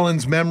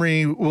Alan's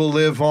memory will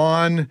live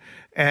on,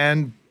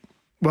 and,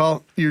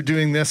 well, you're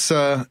doing this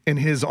in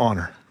his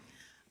honor.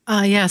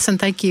 Yes, and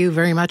thank you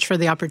very much for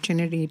the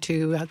opportunity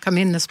to come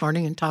in this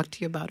morning and talk to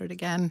you about it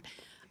again.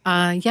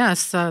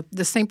 Yes,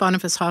 the St.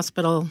 Boniface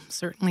Hospital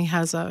certainly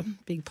has a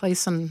big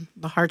place in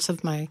the hearts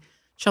of my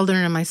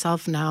children and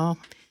myself now,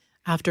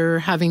 after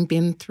having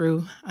been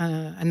through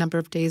a number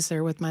of days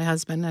there with my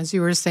husband. As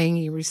you were saying,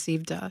 he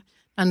received an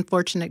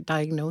unfortunate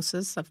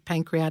diagnosis of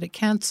pancreatic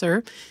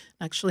cancer,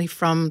 actually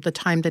from the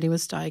time that he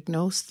was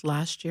diagnosed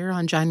last year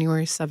on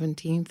January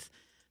 17th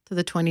to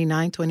the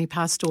 29th when he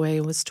passed away.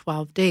 It was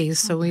 12 days,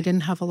 so we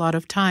didn't have a lot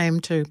of time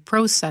to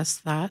process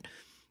that.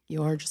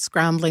 You're just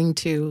scrambling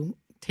to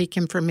take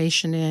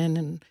information in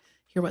and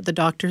hear what the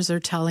doctors are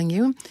telling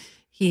you.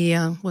 He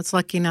was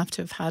lucky enough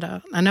to have had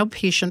an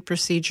outpatient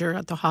procedure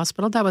at the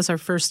hospital. That was our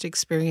first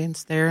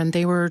experience there, and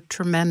they were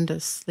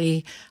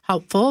tremendously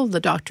helpful.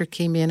 The doctor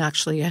came in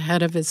actually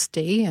ahead of his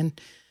day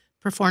and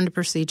performed a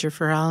procedure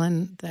for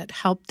Alan that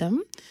helped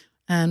him,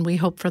 and we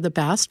hoped for the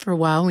best. For a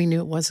while, we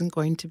knew it wasn't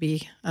going to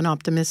be an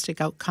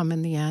optimistic outcome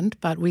in the end,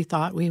 but we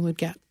thought we would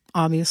get,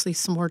 obviously,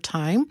 some more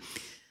time.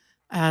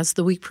 As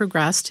the week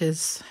progressed,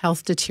 his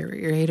health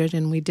deteriorated,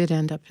 and we did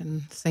end up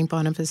in St.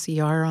 Boniface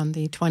ER on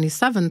the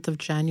 27th of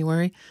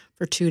January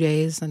for 2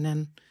 days,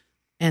 and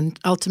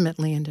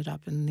ultimately ended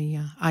up in the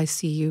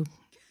ICU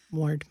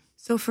ward.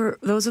 So for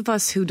those of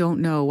us who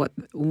don't know,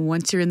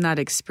 once you're in that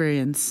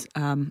experience,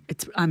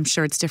 I'm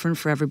sure it's different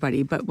for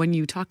everybody, but when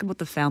you talk about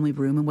the family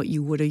room and what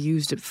you would have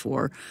used it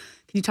for,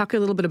 can you talk a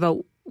little bit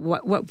about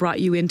what brought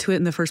you into it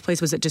in the first place?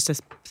 Was it just a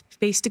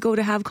space to go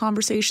to have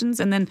conversations,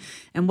 and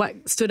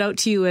what stood out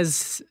to you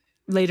as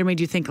later made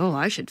you think,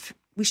 oh,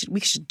 we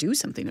should do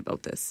something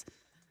about this?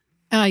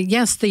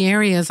 Yes, the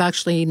area is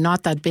actually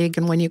not that big,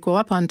 and when you go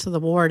up onto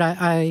the ward,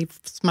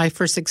 it's my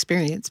first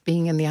experience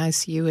being in the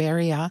ICU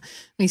area.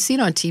 When you see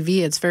it on TV,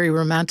 it's very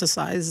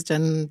romanticized,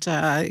 and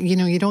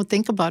you don't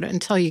think about it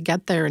until you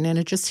get there, and then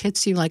it just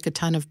hits you like a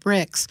ton of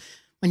bricks.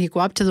 When you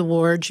go up to the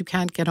ward, you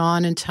can't get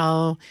on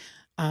until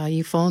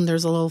You phone.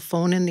 There's a little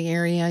phone in the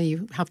area.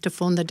 You have to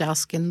phone the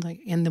desk in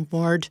the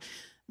ward.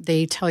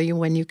 They tell you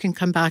when you can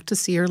come back to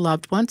see your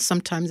loved ones.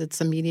 Sometimes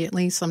it's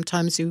immediately.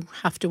 Sometimes you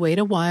have to wait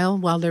a while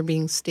they're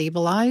being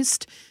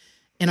stabilized.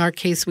 In our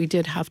case, we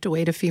did have to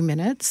wait a few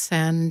minutes,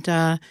 and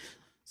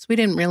so we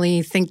didn't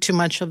really think too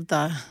much of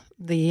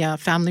the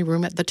family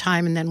room at the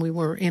time. And then we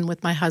were in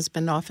with my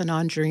husband off and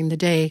on during the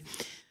day,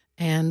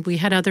 and we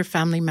had other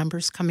family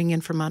members coming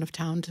in from out of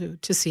town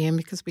to see him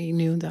because we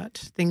knew that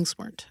things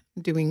weren't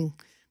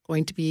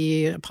going to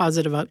be a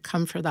positive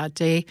outcome for that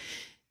day.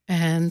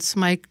 And so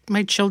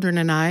my children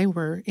and I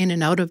were in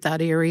and out of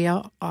that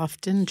area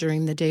often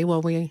during the day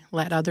while we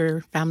let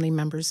other family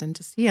members in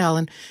to see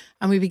Alan.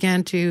 And we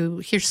began to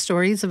hear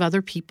stories of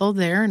other people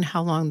there and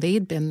how long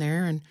they'd been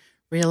there, and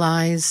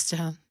realized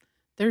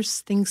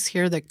there's things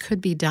here that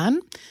could be done.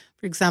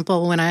 For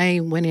example, when I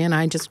went in,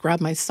 I just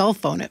grabbed my cell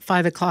phone at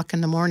 5 o'clock in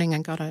the morning. I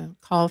got a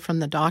call from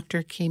the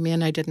doctor, came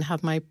in. I didn't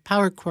have my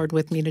power cord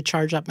with me to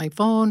charge up my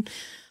phone.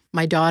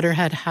 My daughter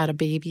had had a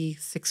baby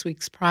 6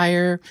 weeks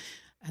prior.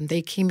 And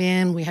they came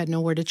in. We had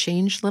nowhere to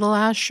change little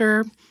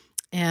Asher.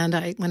 And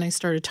when I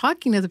started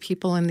talking to the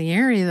people in the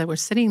area that were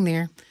sitting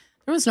there,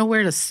 there was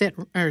nowhere to sit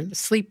or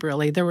sleep,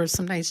 really. There were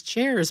some nice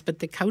chairs, but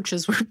the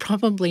couches were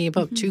probably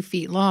about 2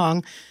 feet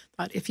long.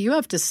 But if you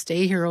have to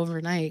stay here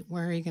overnight,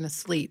 where are you going to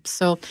sleep?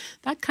 So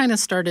that kind of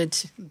started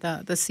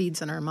the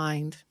seeds in our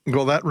mind.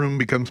 Well, that room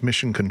becomes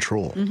mission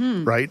control,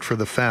 right, for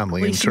the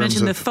family. Well, you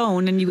mentioned the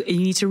phone, and you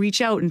need to reach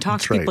out and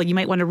talk to people. Right. You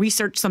might want to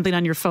research something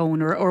on your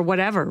phone or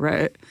whatever,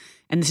 right?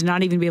 And to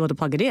not even be able to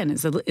plug it in.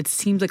 It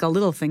seems like a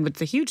little thing, but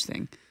it's a huge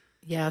thing.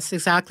 Yes,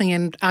 exactly.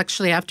 And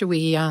actually, after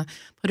we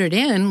put it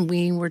in,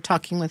 we were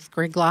talking with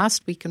Greg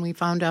last week, and we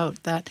found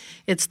out that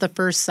it's the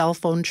first cell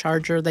phone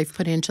charger they've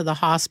put into the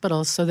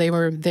hospital. So they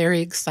were very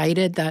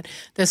excited that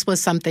this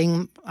was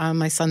something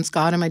my son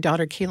Scott and my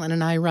daughter Caitlin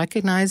and I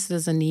recognized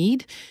as a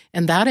need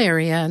in that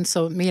area. And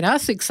so it made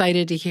us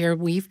excited to hear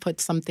we've put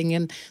something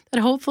in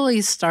that hopefully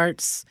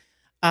starts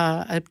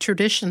a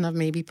tradition of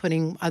maybe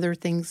putting other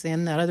things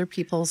in that other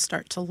people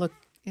start to look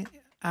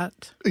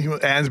at.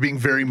 As being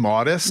very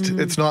modest.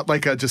 It's not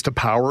like just a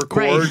power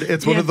cord. Right.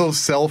 It's one of those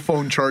cell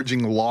phone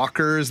charging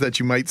lockers that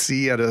you might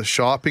see at a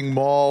shopping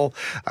mall.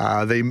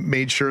 They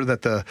made sure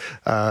that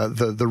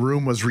the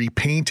room was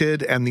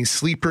repainted, and these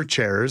sleeper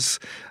chairs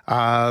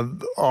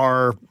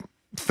are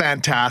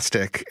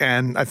fantastic.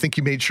 And I think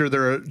you made sure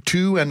there are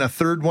 2 and a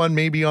third one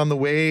maybe on the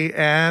way,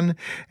 Anne,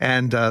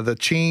 and the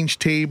change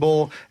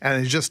table,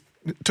 and it just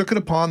took it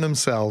upon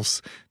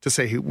themselves to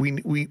say, hey, we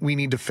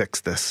need to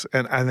fix this.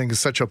 And I think it's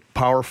such a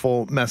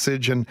powerful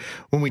message. And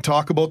when we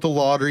talk about the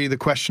lottery, the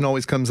question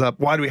always comes up,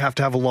 why do we have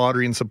to have a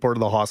lottery in support of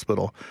the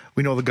hospital?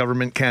 We know the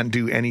government can't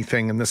do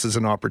anything, and this is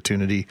an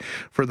opportunity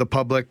for the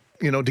public,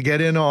 to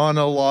get in on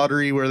a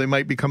lottery where they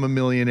might become a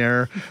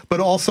millionaire, but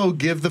also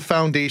give the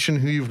foundation,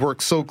 who you've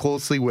worked so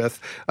closely with,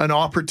 an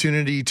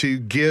opportunity to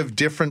give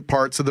different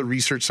parts of the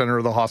research center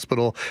of the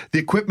hospital the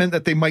equipment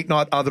that they might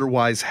not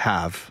otherwise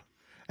have.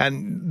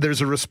 And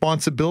there's a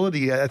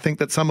responsibility, I think,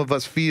 that some of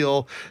us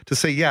feel to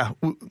say,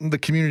 the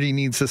community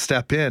needs to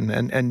step in.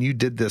 And you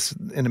did this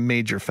in a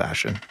major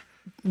fashion.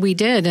 We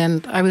did.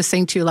 And I was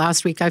saying to you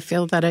last week, I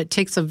feel that it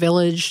takes a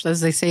village,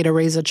 as they say, to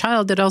raise a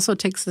child. It also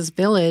takes this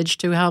village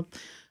to help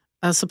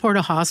support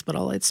a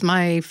hospital. It's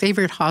my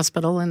favorite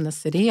hospital in the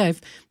city. I've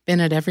been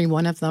at every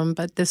one of them,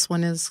 but this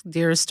one is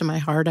dearest to my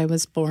heart. I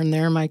was born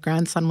there. My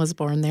grandson was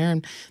born there,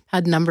 and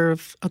had a number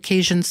of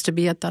occasions to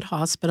be at that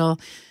hospital.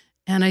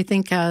 And I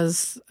think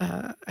as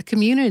a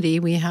community,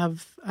 we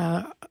have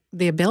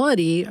the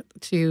ability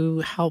to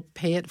help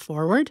pay it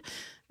forward.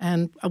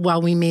 And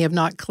while we may have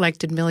not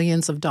collected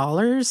millions of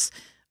dollars,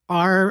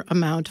 our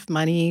amount of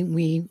money,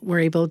 we were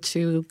able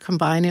to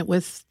combine it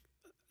with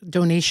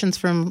donations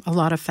from a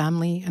lot of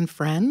family and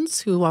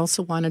friends who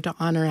also wanted to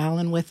honor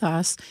Alan with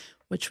us,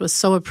 which was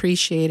so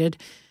appreciated.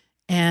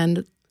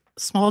 And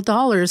small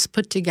dollars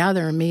put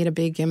together made a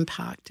big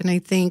impact. And I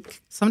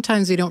think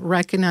sometimes we don't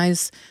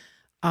recognize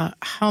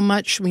how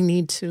much we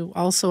need to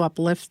also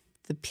uplift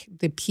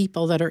the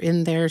people that are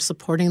in there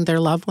supporting their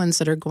loved ones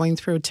that are going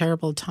through a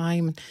terrible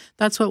time.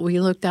 That's what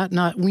we looked at.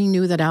 We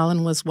knew that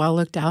Alan was well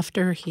looked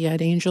after. He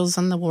had angels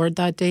on the ward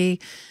that day.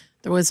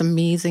 There was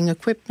amazing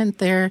equipment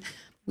there.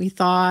 We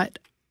thought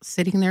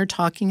sitting there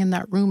talking in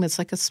that room, it's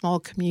like a small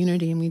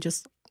community, and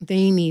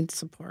they need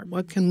support.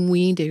 What can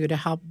we do to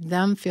help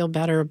them feel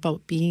better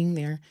about being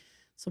there?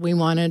 So we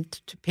wanted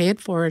to pay it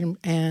forward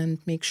and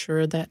make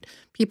sure that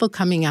people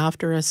coming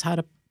after us had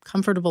a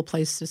comfortable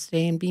place to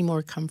stay and be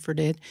more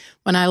comforted.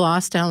 When I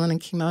lost Alan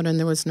and came out and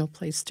there was no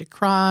place to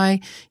cry,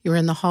 you were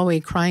in the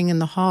hallway crying in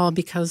the hall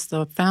because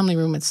the family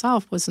room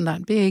itself wasn't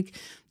that big.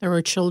 There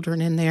were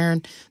children in there,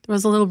 and there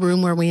was a little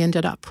room where we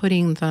ended up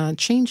putting the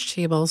change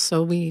table.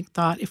 So we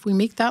thought if we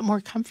make that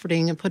more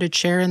comforting and put a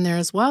chair in there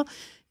as well,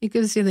 it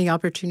gives you the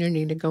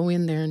opportunity to go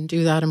in there and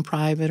do that in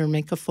private or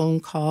make a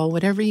phone call,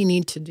 whatever you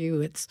need to do.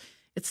 It's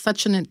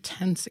such an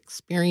intense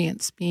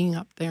experience being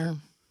up there.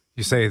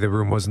 You say the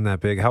room wasn't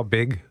that big. How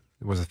big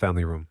was the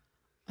family room?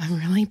 I'm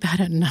really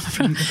bad at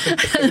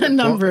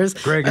numbers.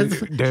 Well, Greg,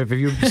 have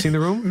you seen The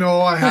Room?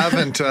 No, I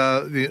haven't.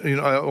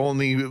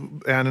 Only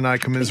Ann and I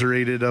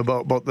commiserated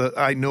about the.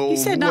 I know You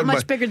said not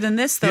much bigger than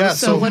this, though. Yeah,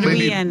 so what are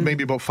we in?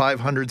 Maybe about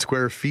 500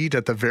 square feet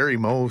at the very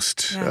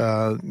most.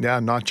 Yeah,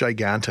 not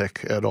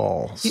gigantic at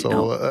all.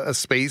 So a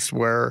space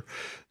where,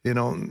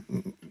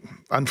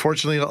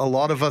 unfortunately, a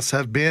lot of us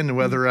have been,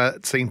 whether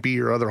at St. B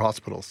or other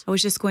hospitals. I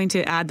was just going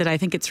to add that I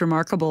think it's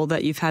remarkable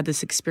that you've had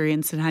this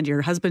experience and had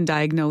your husband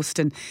diagnosed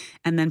and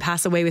then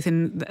pass away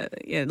within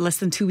less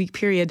than 2-week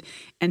period.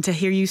 And to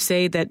hear you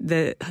say that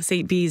the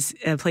St. B's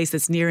a place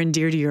that's near and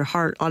dear to your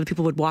heart, a lot of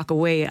people would walk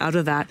away out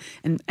of that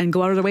and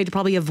go out of their way to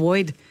probably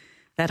avoid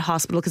that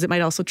hospital because it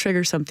might also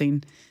trigger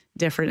something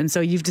different. And so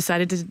you've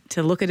decided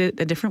to look at it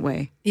a different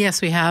way.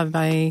 Yes, we have.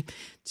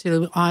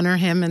 To honor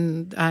him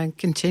and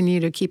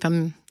continue to keep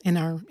him in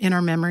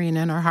our memory and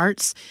in our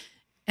hearts.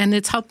 And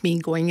it's helped me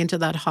going into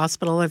that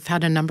hospital. I've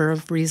had a number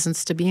of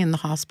reasons to be in the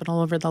hospital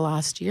over the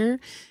last year,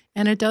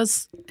 and it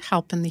does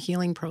help in the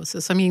healing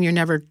process. I mean, you're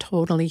never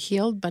totally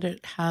healed, but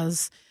it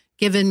has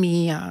given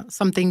me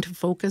something to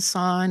focus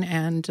on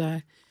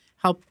and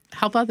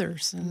help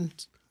others and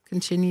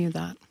continue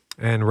that.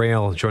 And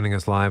Rael joining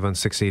us live on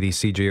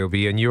 680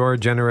 CJOB. And your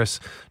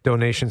generous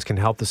donations can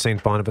help the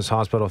St. Boniface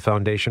Hospital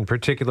Foundation,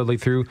 particularly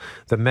through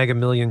the Mega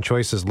Million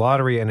Choices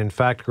Lottery. And in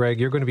fact, Greg,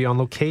 you're going to be on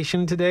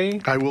location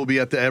today? I will be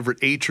at the Everett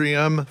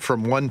Atrium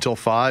from 1 till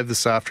 5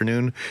 this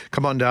afternoon.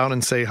 Come on down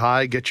and say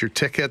hi, get your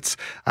tickets.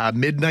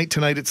 Midnight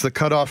tonight, it's the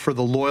cutoff for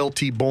the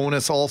loyalty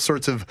bonus, all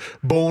sorts of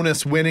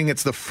bonus winning.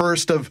 It's the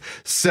first of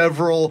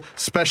several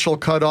special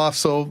cutoffs.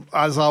 So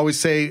as I always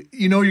say,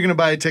 you're going to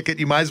buy a ticket,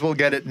 you might as well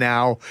get it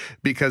now,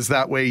 because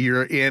that way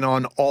you're in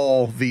on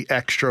all the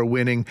extra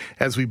winning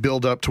as we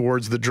build up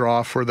towards the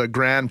draw for the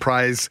grand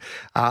prize,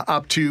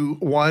 up to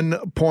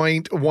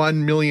 $1.1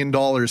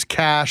 million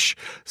cash,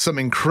 some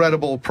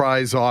incredible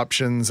prize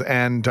options,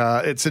 and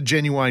it's a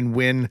genuine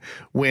win,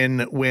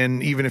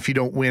 even if you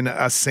don't win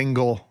a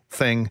single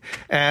thing.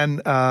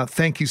 And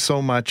thank you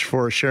so much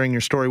for sharing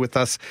your story with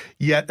us.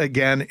 Yet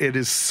again, it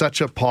is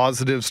such a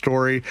positive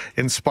story,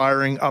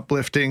 inspiring,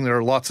 uplifting. There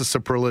are lots of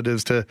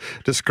superlatives to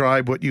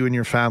describe what you and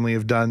your family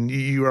have done.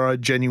 You are a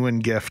genuine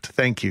gift.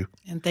 Thank you.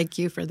 And thank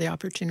you for the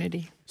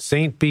opportunity.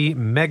 St. B,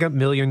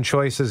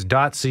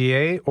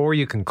 megamillionchoices.ca, or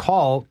you can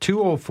call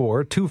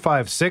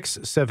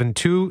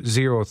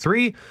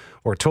 204-256-7203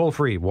 or toll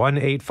free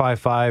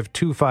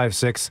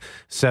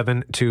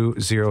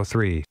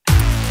 1-855-256-7203.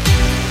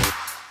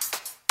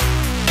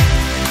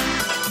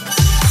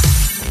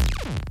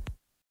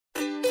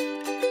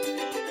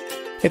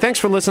 Hey, thanks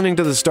for listening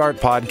to the Start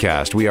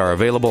Podcast. We are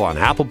available on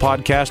Apple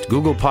Podcast,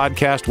 Google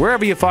Podcast,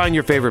 wherever you find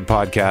your favorite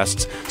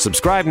podcasts.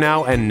 Subscribe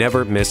now and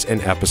never miss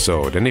an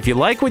episode. And if you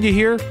like what you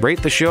hear,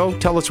 rate the show,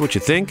 tell us what you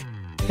think,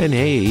 and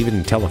hey,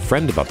 even tell a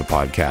friend about the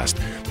podcast.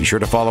 Be sure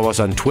to follow us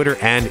on Twitter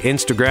and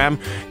Instagram.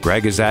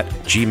 Greg is at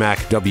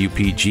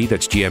GMACWPG,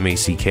 that's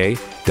GMACK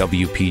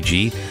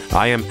WPG.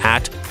 I am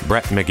at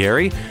Brett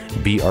McGarry,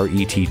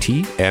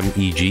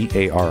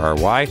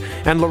 BRETTMEGARRY.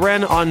 And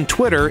Loren on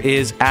Twitter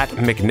is at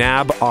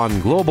McNabb on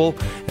Global,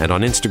 and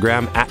on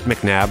Instagram at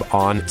McNabb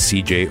on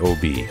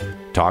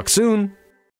CJOB. Talk soon.